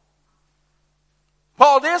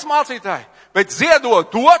 Paldies, mācītāji! Bet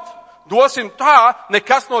ziedot dosim tā,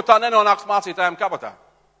 nekas no tā nenonāks mācītājiem kabatā.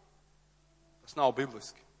 Tas nav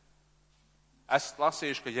bibliski. Esat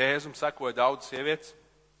lasījuši, ka Jēzum sekoja daudz sievietes,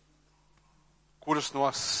 kuras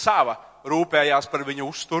no sava rūpējās par viņu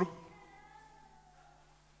uzturu.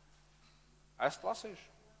 Esat lasījuši?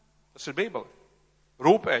 Tas ir Bībeli.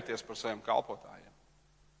 Rūpēties par saviem kalpotājiem.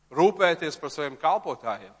 Rūpēties par saviem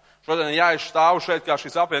kalpotājiem. Šodien jāizstāv šeit kā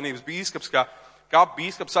šīs apvienības bīskaps, kā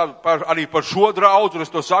bīskaps arī par šo draudzu, un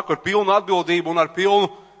es to saku ar pilnu atbildību un ar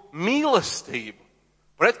pilnu mīlestību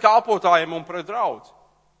pret kalpotājiem un pret draudzi.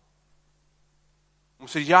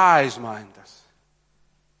 Mums ir jāizmaina tas.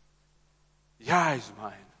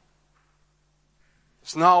 Jāizmaina.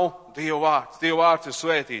 Tas nav Dieva vārds. Dieva vārds ir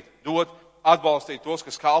svētīt, dot, atbalstīt tos,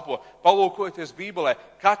 kas kalpo. Palūkojieties Bībelē,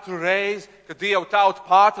 katru reizi, kad Dieva tauta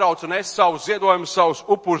pārtrauc un es savus ziedojumus, savus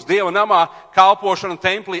upurus Dieva namā, kalpošana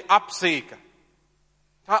templī apsīka.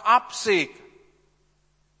 Tā apsīka.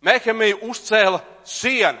 Nehemija uzcēla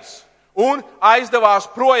sienas un aizdevās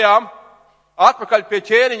projām, atpakaļ pie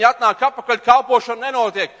ķēniņa, atnāk atpakaļ, kalpošana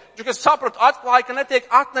nenotiek. Taču, kas sapratu, atklāja, ka netiek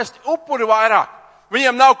atnesti upuri vairāk.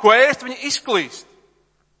 Viņiem nav ko ēst, viņi izklīst.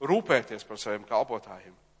 Rūpēties par saviem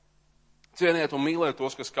kalpotājiem. Cieniet un mīliet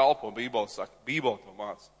tos, kas kalpo, Bībele saka. Bībele to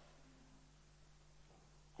māca.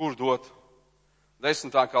 Kur dot?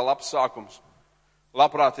 10. kā labs sākums.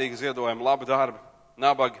 Labprātīgi ziedojumi, labi darbi,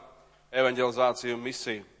 nabagi, evanģelizācija un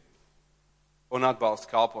misija. Un atbalsta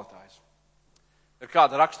kalpotājus. Ir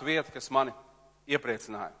kāda rakstu vieta, kas mani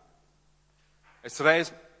iepriecināja. Es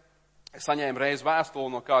saņēmu reiz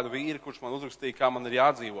vēstuli no kāda vīra, kurš man uzrakstīja, kā man ir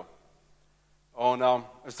jādzīvo. Un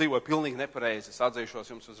es dzīvoju pilnīgi nepareizi. Es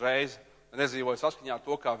atzīšos jums uzreiz. Nedzīvoju saskaņā ar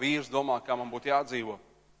to, kā vīrs domā, kā man būtu jādzīvo.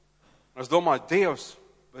 Un es domāju, Dievs,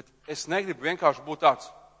 bet es negribu vienkārši būt tāds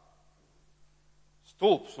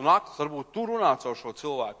stulbs un akls. Varbūt tu runā caur šo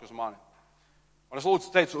cilvēku uz mani. Un es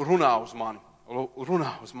lūdzu teicu, runā uz mani.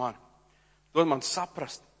 Runā uz mani. Dod man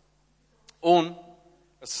saprast. Un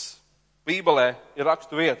Bībelē ir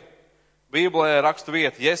rakstu vieta. Bībelē ir rakstu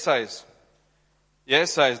vieta. Jesais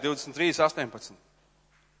 23:18.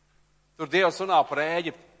 Tur Dievs runā par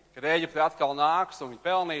Ēģipti. Kad Ēģipte atkal nāks un viņi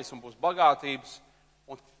pelnīs un būs bagātības.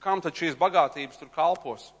 Un kam tad šīs bagātības tur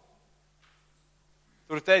kalpos?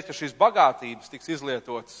 Tur ir teikt, ka šīs bagātības tiks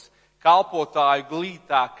izlietotas kalpotāju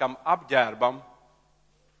glītākam apģērbam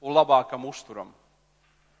un labākam uzturam.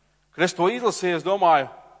 Kad es to izlasīju, es domāju,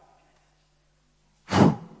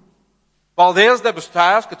 paldies, debesu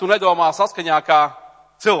Tēvs, ka tu nedomā saskaņā kā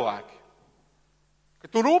cilvēki.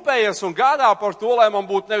 Ka tu rūpējies un gādā par to, lai man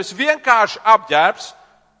būtu nevis vienkārši apģērbs,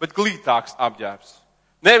 bet glītāks apģērbs.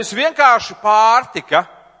 Nevis vienkārši pārtika,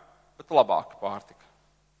 bet labāka pārtika.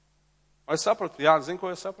 Un es sapratu, Jānis, zinu, ko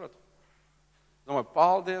es sapratu? Domāju,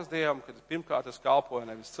 paldies Dievam, ka pirmkārt es kalpoju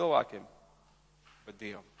nevis cilvēkiem, bet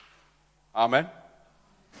Dievu. Amen.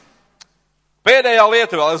 Pēdējā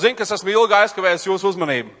lieta vēl. Es zinu, ka es esmu ilgi aizkavējis jūsu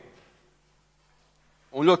uzmanību.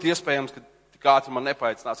 Un ļoti iespējams, ka tik ātri man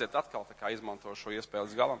nepaicināsiet atkal, tā kā izmanto šo iespēju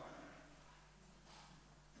līdz galam.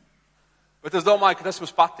 Bet es domāju, ka tas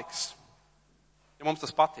mums patiks. Ja mums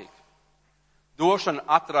tas patīk. Došana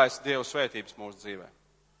atraisa Dievu svētības mūsu dzīvē.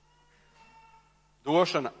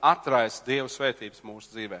 Došana atraisa Dievu svētības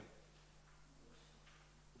mūsu dzīvē.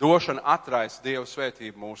 Došana atraisa Dievu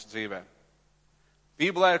svētību mūsu dzīvē.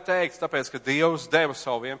 Bībelē ir teikts, tāpēc, ka Dievs deva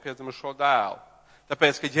savu vienpiedzimušo dēlu.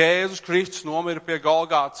 Tāpēc, ka Jēzus Kristus nomira pie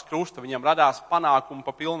Golgātas krusta, viņam radās panākumu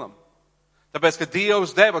pa pilnam. Tāpēc, ka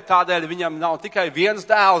Dievs deva, tādēļ viņam nav tikai viens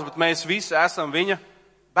dēls, bet mēs visi esam viņa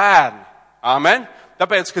bērni. Amen?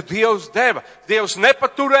 Tāpēc, ka Dievs deva, Dievs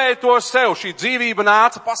nepaturēja to sev, šī dzīvība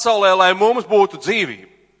nāca pasaulē, lai mums būtu dzīvība.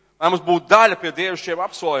 Lai mums būtu daļa pie dievišķiem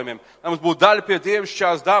apsolījumiem, lai mums būtu daļa pie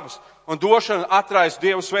dievišķās dabas. Un došana atraisa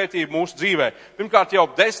Dievu svētību mūsu dzīvē. Pirmkārt jau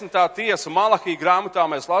 10. tiesa, Malahija grāmatā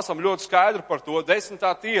mēs lasām ļoti skaidru par to, 10.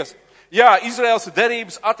 tiesa. Jā, Izraels ir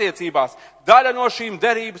derības attiecībās. Daļa no šīm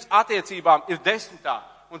derības attiecībām ir 10.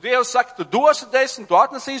 Un Dievs saka, tu dosi 10, tu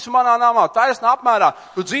atnesīsi manā namā, taisnā apmērā,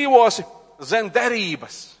 tu dzīvosi zem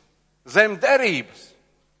derības. Zem derības.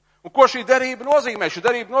 Un ko šī derība nozīmē? Šī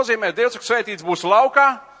derība nozīmē, Dievs saka, svētīts būs laukā,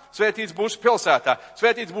 svētīts būs pilsētā,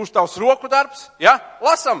 svētīts būs tavs roku darbs. Ja?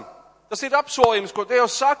 Lasam! Tas ir apsolījums, ko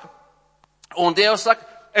Dievs saka. Un Dievs saka,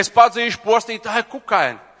 es padzīšu postītāju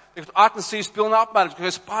kukaini. Ja tu atnesīsi pilnā apmērā, ka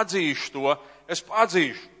es padzīšu to, es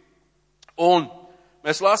padzīšu. Un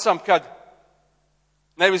mēs lasām, kad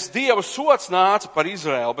nevis Dieva sots nāca par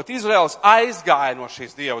Izraēlu, bet Izraels aizgāja no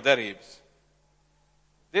šīs Dieva derības.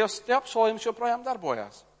 Dievs tie apsolījums joprojām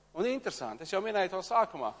darbojās. Un interesanti, es jau minēju to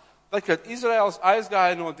sākumā. Tad, kad Izraels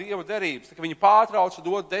aizgāja no Dieva derības, tad, kad viņi pārtrauca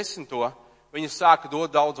dot 10, viņi sāka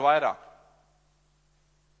dot daudz vairāk.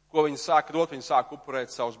 Ko viņi sāka dot? Viņi sāka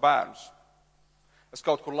upurēt savus bērnus. Es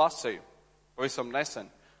kaut kur lasīju, pavisam nesen,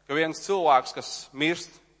 ka viens cilvēks, kas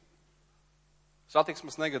mirst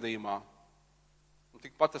satiksmes negadījumā, un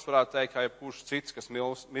tikpat es varētu teikt, kā jebkurš cits, kas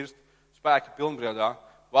mirst spēka pilnbriedā,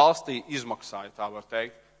 valstī izmaksāja, tā var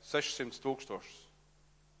teikt, 600,000.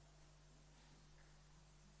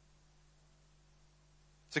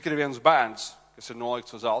 Cik ir viens bērns, kas ir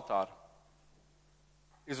nolikts uz altāra?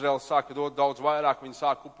 Izraels sāka dot daudz vairāk, viņi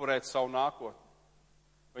sāka upurēt savu nākotni.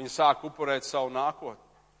 Viņi sāka upurēt savu nākotni.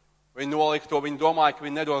 Viņi nolika to, viņi domāja, ka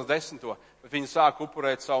viņi nedos 10, bet viņi sāka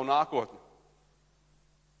upurēt savu nākotni.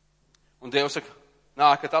 Un Dievs saka,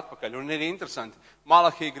 nākat atpakaļ. Un ir interesanti,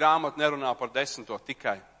 Malahija grāmata nerunā par 10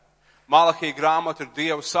 tikai. Malahija grāmata ir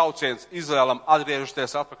Dieva sauciens Izraēlam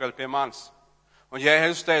atgriežoties atpakaļ pie manis. Un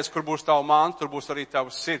Jēzus teica, kur būs tava manta, tur būs arī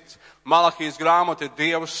tavs sirds. Malahijas grāmata ir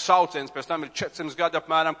Dievas sauciens, pēc tam ir 400 gadi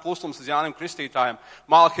apmēram klusums līdz Jānim Kristītājam.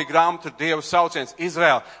 Malahija grāmata ir Dievas sauciens,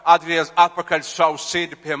 Izraēl, atgriez atpakaļ savu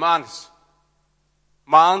sirdi pie manis.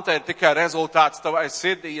 Manta ir tikai rezultāts tavai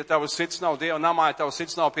sirdī, ja tavs sirds nav Dieva namā, ja tavs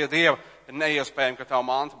sirds nav pie Dieva, ir neiespējami, ka tava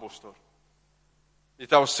manta būs tur.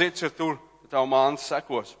 Ja tavs sirds ir tur, tad tava manta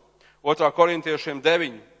sekos. 2. Korintiešiem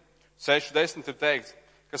 9, 6-10 ir teikts,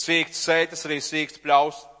 ka sīkts sēj, tas arī sīkts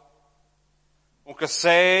pļaus. Un kas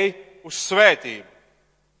sēj uz svētību,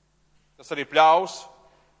 tas arī pļaus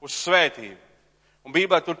uz svētību. Un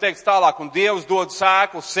Bībelē tur teikts tālāk, un Dievs dod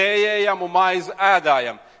sēklu sējējam un maizi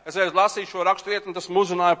ēdājam. Es reiz lasīju šo rakstu vietu, un tas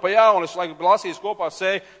muzināja pa jaunu, es laikam lasīju kopā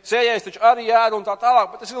sējējs, taču arī ēd un tā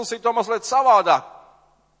tālāk, bet es izlasīju to mazliet savādāk.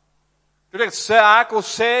 Tur teikts sēklu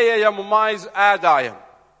sējējam un maizi ēdājam.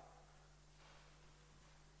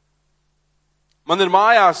 Man ir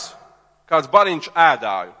mājās kāds bariņš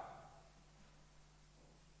ēdāju.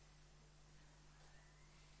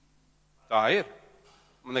 Tā ir.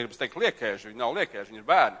 Man negribas teikt liekēži, viņi nav liekēži, viņi ir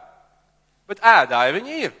bērni. Bet ēdāji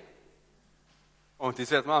viņi ir. Un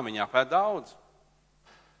ticiet man, viņi apēd daudz.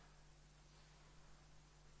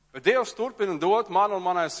 Bet Dievs turpina dot man un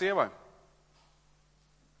manai sievai.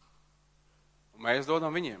 Un mēs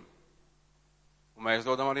dodam viņiem. Un mēs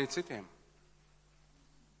dodam arī citiem.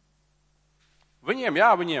 Viņiem, jā,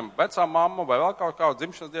 viņiem vecā mamma vai vēl kaut kādu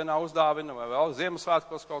dzimšanas dienā uzdāvina vai vēl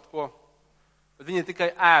Ziemassvētkos kaut ko. Bet viņi ir tikai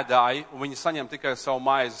ēdāji un viņi saņem tikai savu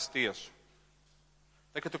maizes tiesu.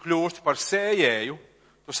 Tad, kad tu kļūsti par sējēju,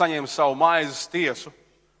 tu saņem savu maizes tiesu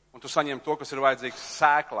un tu saņem to, kas ir vajadzīgs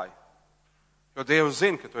sēklai. Jo Dievs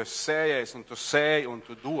zina, ka tu esi sējējis un tu sēji un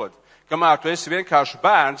tu dod. Kamēr tu esi vienkārši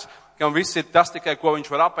bērns, kam viss ir tas tikai, ko viņš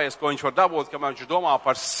var apēst, ko viņš var dabūt, kamēr viņš domā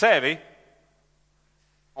par sevi.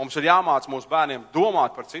 Mums ir jāmāc mūsu bērniem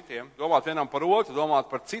domāt par citiem, domāt vienam par otru, domāt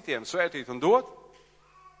par citiem, svētīt un dot.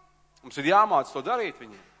 Mums ir jāmāc to darīt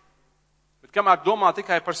viņiem. Bet kamēr domā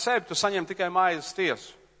tikai par sevi, tu saņem tikai maizes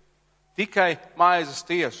tiesu. Tikai maizes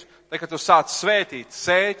tiesu. Tad, kad tu sāc svētīt,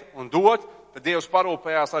 sēt un dot, tad Dievs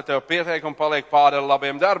parūpējās, lai tev pieteikumi paliek pāri ar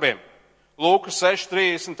labiem darbiem. Lūkas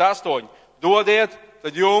 6:38. Dodiet,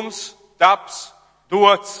 tad jums taps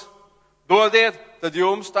dots. Dodiet, tad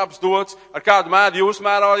jums taps dots. Ar kādu mēdu jūs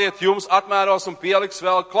mērojat, jums atmēros un pieliks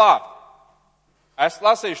vēl klāt. Es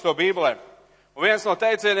lasīšu to Bībelē. Un viens no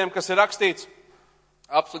teicieniem, kas ir rakstīts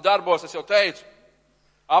apstuļu darbos, es jau teicu,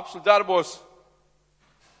 apstuļu darbos,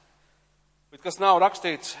 bet kas nav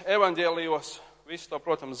rakstīts evaņģēlijos, visi to,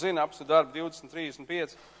 protams, zina, apstuļu darbu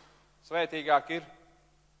 20:35. Svētīgāk ir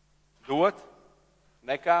dot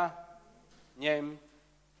nekā ņemt.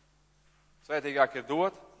 Svētīgāk ir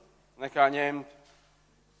dot nekā ņemt.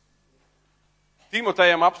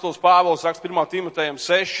 Timotejam apstults Pāvils raksta 1. Timotejam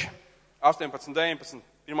 6, 18, 19.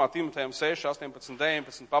 1. Timotejam 6, 18,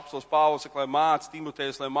 19. Apstults Pāvils saka, lai māc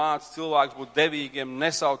Timotejus, lai māc cilvēks būt devīgiem,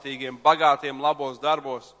 nesautīgiem, bagātiem, labos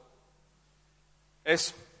darbos.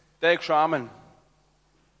 Es teikšu āmen.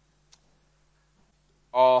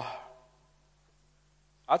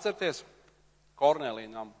 Atcerieties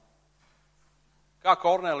Kornelija namu. Kā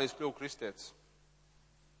Kornelijs kļuva kristietis?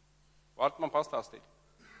 Varat man pastāstīt?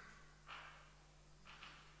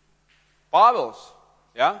 Pāvils,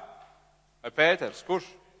 ja? Vai Pēters? Kurš?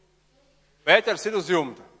 Pēters ir uz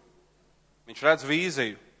jumta. Viņš redz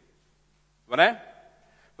vīziju. Vai ne?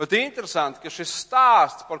 Bet interesanti, ka šis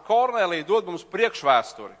stāsts par Korneliju dod mums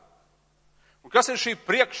priekšvēsturi. Un kas ir šī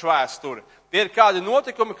priekšvēsture? Tie ir kādi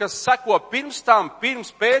notikumi, kas seko pirms tam,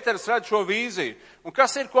 pirms Pēters redz šo vīziju. Un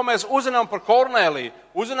kas ir, ko mēs uzzinām par Korneliju?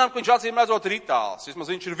 Uzzinām, ka viņš acīm redzot ir itālis. Vismaz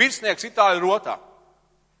viņš ir virsnieks Itāļu rotā.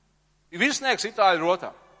 Ir virsnieks Itāļu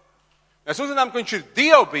rotā. Mēs uzzinām, ka viņš ir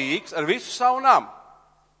dievbijīgs ar visu savu namu.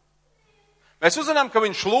 Mēs uzzinām, ka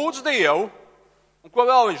viņš lūdz Dievu, un ko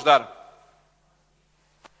vēl viņš dara?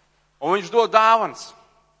 Un viņš dod dāvanas.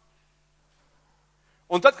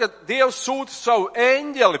 Un tad, kad Dievs sūta savu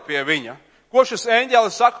eņģeli pie viņa, ko šis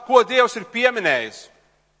eņģelis saka, ko Dievs ir pieminējis?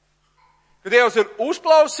 Ka Dievs ir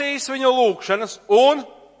uzklausījis viņa lūgšanas un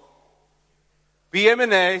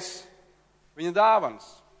pieminējis viņa dāvanas.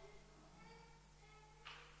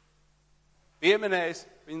 Pieminējis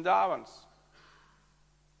viņa dāvanas.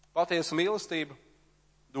 Patiesa mīlestība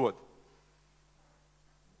dod.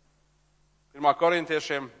 1.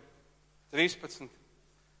 Korintiešiem 13.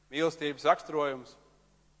 Mīlestības raksturojums.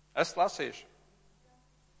 Es lasīšu.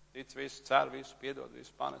 Tic visu, cer visu, piedod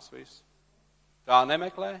visu, panes visu. Tā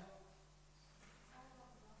nemeklē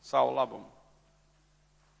savu labumu.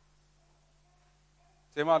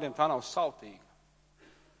 Ciem vārdiem tā nav sautīga.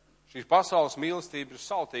 Šī pasaules mīlestība ir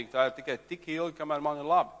sautīga, tā ir tikai tik ilgi, kamēr man ir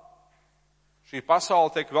labi. Šī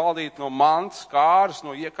pasaule tiek valdīta no mantas, kāras,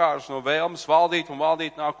 no iekāras, no vēlmes valdīt un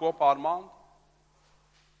valdīt nāk kopā ar mantu.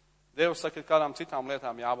 Dievs saka, ka kādām citām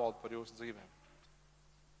lietām jāvalda par jūsu dzīvēm.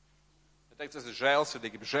 Ja teikt, es esmu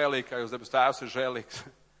žēlsirdīgi, bet žēlīgi, kā jūs debes tēvs ir žēlīgs.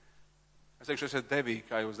 Es teikšu, es esmu devīgi,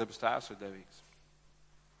 kā jūs debes tēvs ir devīgs.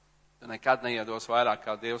 Tu nekad neiedos vairāk,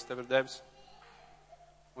 kā Dievs tev ir devis.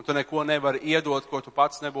 Un tu neko nevari iedot, ko tu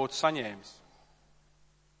pats nebūtu saņēmis.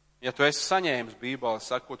 Ja tu esi saņēmis, Bībele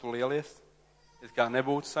saka, ko tu lielies, it kā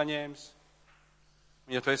nebūtu saņēmis.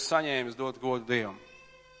 Un ja tu esi saņēmis, dod godu Dievam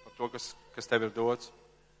par to, kas tev ir dots.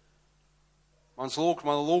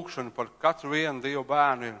 Mana lūkšana par katru vienu Dievu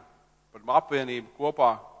bērnu ir par apvienību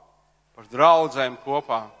kopā, par draudzēm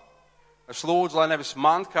kopā. Es lūdzu, lai nevis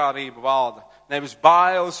mantkārība valda, nevis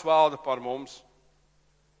bailes valda par mums.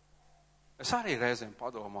 Es arī reizēm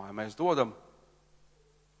padomāju, mēs dodam,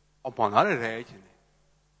 un man arī rēķini.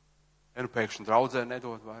 Ja nu pēkšņi draudzē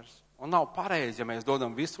nedod vairs. Un nav pareizi, ja mēs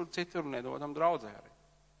dodam visur citur un nedodam draudzē arī.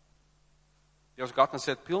 Jūs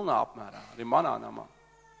atnesiet pilnā apmērā, arī manā namā.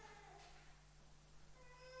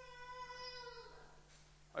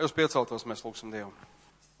 Vai jūs pieceltos, mēs lūgsim Dievu.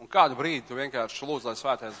 Un kādu brīdi tu vienkārši lūdz, lai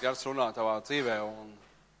svētais gars runā tavā dzīvē, un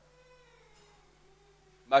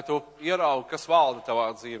lai tu ieraugi, kas valda tavā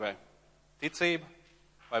dzīvē. Ticība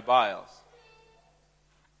vai bailes?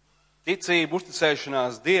 Ticība,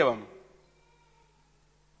 uzticēšanās Dievam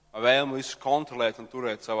vai vēlme visu kontrolēt un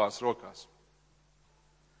turēt savās rokās?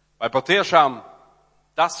 Vai patiešām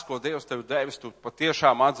tas, ko Dievs tev devis, tu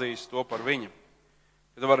patiešām atzīsti to par viņu?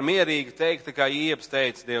 Kad tu vari mierīgi teikt, tā kā Iebs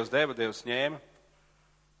teica, Dievs deva, Dievs ņēma,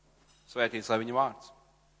 svētīts lai viņa vārds.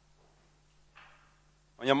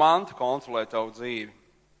 Un ja manta kontrolē tavu dzīvi,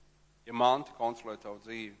 ja nauda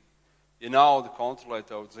kontrolē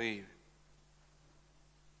tavu dzīvi,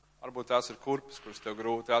 varbūt tās ir kurpes, kuras tev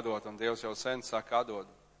grūti atdot, un Dievs jau sen saka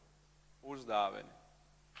atdod, uzdāvini,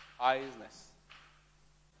 aiznes.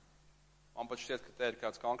 Man pat šķiet, ka te ir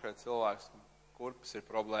kāds konkrēts cilvēks, kurpes ir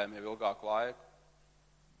problēma jau ilgāku laiku.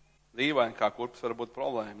 Dīvaini, kā kurpes var būt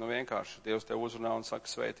problēma. Nu vienkārši Dievs tev uzrunā un saka,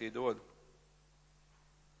 svētī dod.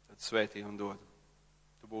 Tad svētī un dod.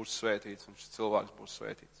 Tu būsi svētīts un šis cilvēks būs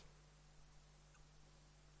svētīts.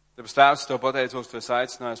 Tāpēc Tēvs, tev pateicos, tu esi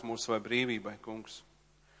aicinājis mūsu savai brīvībai, kungs.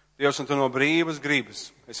 Dievs, un tu no brīvas gribas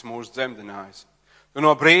esi mūs dzemdinājis. Tu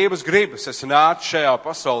no brīvas gribas esi nācis šajā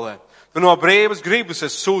pasaulē. Tu no brīvas gribas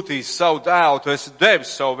esi sūtījis savu dēlu, tu esi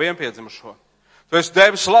devis savu vienpiedzimušo. Tu esi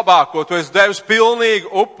devis labāko, tu esi devis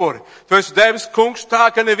pilnīgu upuri. Tu esi devis, kungs, tā,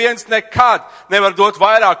 ka neviens nekad nevar dot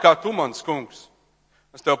vairāk kā tu, mans kungs.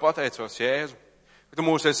 Es tev pateicos, Jēzu, ka tu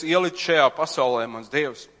mūs esi ielicis šajā pasaulē, mans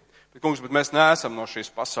Dievs. Bet, kungs, bet mēs neesam no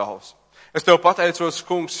šīs pasaules. Es tev pateicos,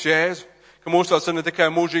 kungs, Jēzu, ka mūsos ir ne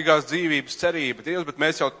tikai mūžīgās dzīvības cerība, Dievs, bet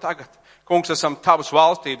mēs jau tagad, kungs, esam tavas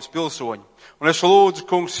valstības pilsoņi. Un es lūdzu,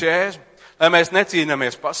 kungs, Jēzu, lai mēs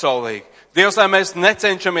necīnamies pasaulīgi. Dievs, lai mēs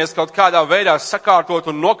necenšamies kaut kādā veidā sakārtot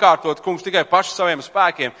un nokārtot, kungs, tikai paši saviem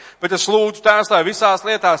spēkiem, bet es lūdzu Tēvs, lai visās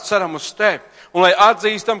lietās ceram uz tevi. Un lai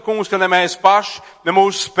atzīstam, kungs, ka ne mēs paši, ne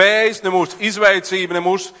mūsu spējas, ne mūsu izveicība, ne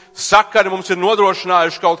mūsu sakari mums ir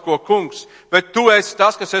nodrošinājuši kaut ko, kungs, bet tu esi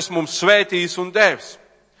tas, kas esi mums svētījis un devis.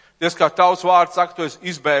 Dievs, kā tavs vārds saka, tu esi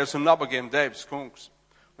izbēris un nabagiem devis, kungs.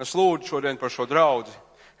 Un es lūdzu šodien par šo draudzi.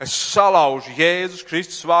 Es salaužu Jēzus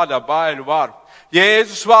Kristus vārdā baiļu varu.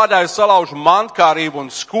 Jēzus vārdā es salaužu mantkārību un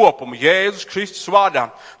skopumu. Jēzus Kristus vārdā.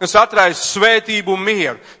 Es atraisu svētību un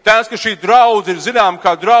mieru. Tēvs, ka šī draudze ir zinām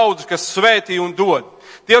kā draudze, kas svētī un dod.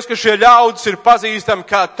 Dievs, ka šie ļaudis ir pazīstami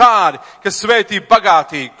kā tādi, kas svētī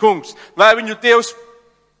bagātīgi, kungs. Lai viņu Dievs,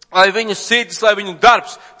 lai viņu sirds, lai viņu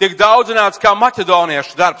darbs tiek daudzināts kā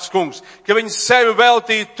maķedoniešu darbs, kungs. Ka viņi sevi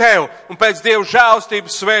veltītu tev un pēc Dieva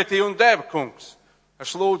žēlstības svētī un deva, kungs.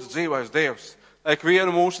 Es lūdzu dzīvais Dievs, lai ikvienu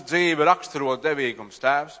mūsu dzīvi raksturo devīgums,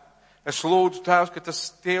 Tēvs. Es lūdzu, Tēvs, ka tas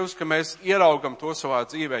Dievs, ka mēs ieraugam to savā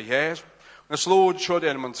dzīvē, Jēzu. Un es lūdzu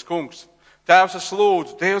šodien, mans kungs, Tēvs, es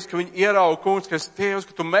lūdzu, Dievs, ka viņi ieraug, kungs, ka es Dievs,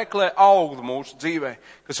 ka tu meklē auglu mūsu dzīvē,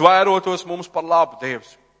 kas vairotos mums par labu,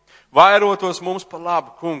 Dievs. Vairotos mums par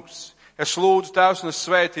labu, kungs. Es lūdzu, Tēvs, un es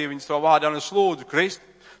svētīju viņus to vārdā, un es lūdzu, Kristu.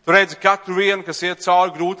 Tu redzi katru vienu, kas iet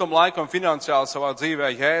cauri grūtam laikam finansiāli savā dzīvē,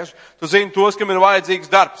 Jēzu. Tu zini tos, kam ir vajadzīgs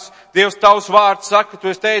darbs. Dievs, tavs vārds saka, tu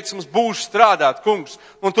esi teicis, mums būs strādāt, kungs.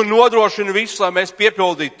 Un tu nodrošini visu, lai mēs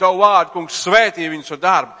piepildītu tavu vārdu, kungs, svētī viņus ar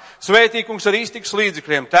darbu. Svētī, kungs, ar iztiks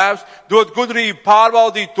līdzekļiem. Tēvs, dod gudrību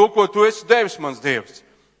pārvaldīt to, ko tu esi devis, mans Dievs.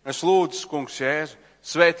 Es lūdzu, kungs, Jēzu,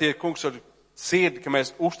 svētī, kungs, ar sirdi, ka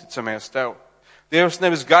mēs uzticamies tev. Dievs,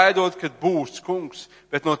 nevis gaidot, kad būs, kungs,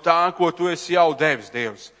 bet no tā, ko tu esi jau devis,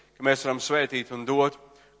 Dievs, ka mēs varam svētīt un dot.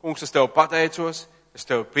 Kungs, es tev pateicos, es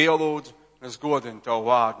tev pielūdzu, es godinu tavu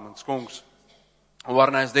vārdu, mans kungs. Un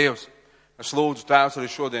varnais Dievs, es lūdzu Tēvs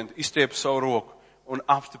arī šodien izstiep savu roku un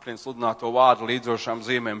apstiprina sludināt to vārdu līdzošām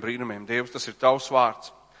zīmēm, brīnumiem. Dievs, tas ir tavs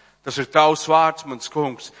vārds. Tas ir tavs vārds, mans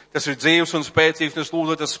kungs. Tas ir dzīvs un spēcīgs, un es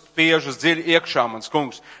lūdzu, tas spiežas dziļi iekšā, mans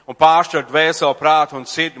kungs, un pāršķirt dvēseli, prātu un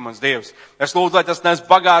sirdi, mans Dievs. Es lūdzu, lai tas nes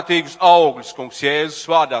bagātīgus augļus, kungs, Jēzus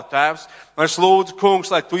vārdā, Tēvs. Un es lūdzu,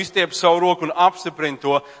 kungs, lai tu izstiep savu roku un apstiprini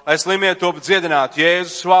to, lai slimie to dziedinātu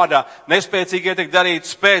Jēzus vārdā. Nespēcīgie tiek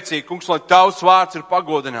darīti spēcīgi, kungs, lai tavs vārds ir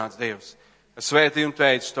pagodināts, Dievs. Es svētīju un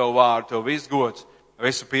teicu tavu vārdu, tev viss gods,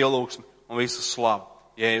 visu pielūgsmi un visu slavu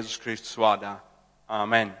Jēzus Kristus vārdā.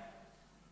 Amen.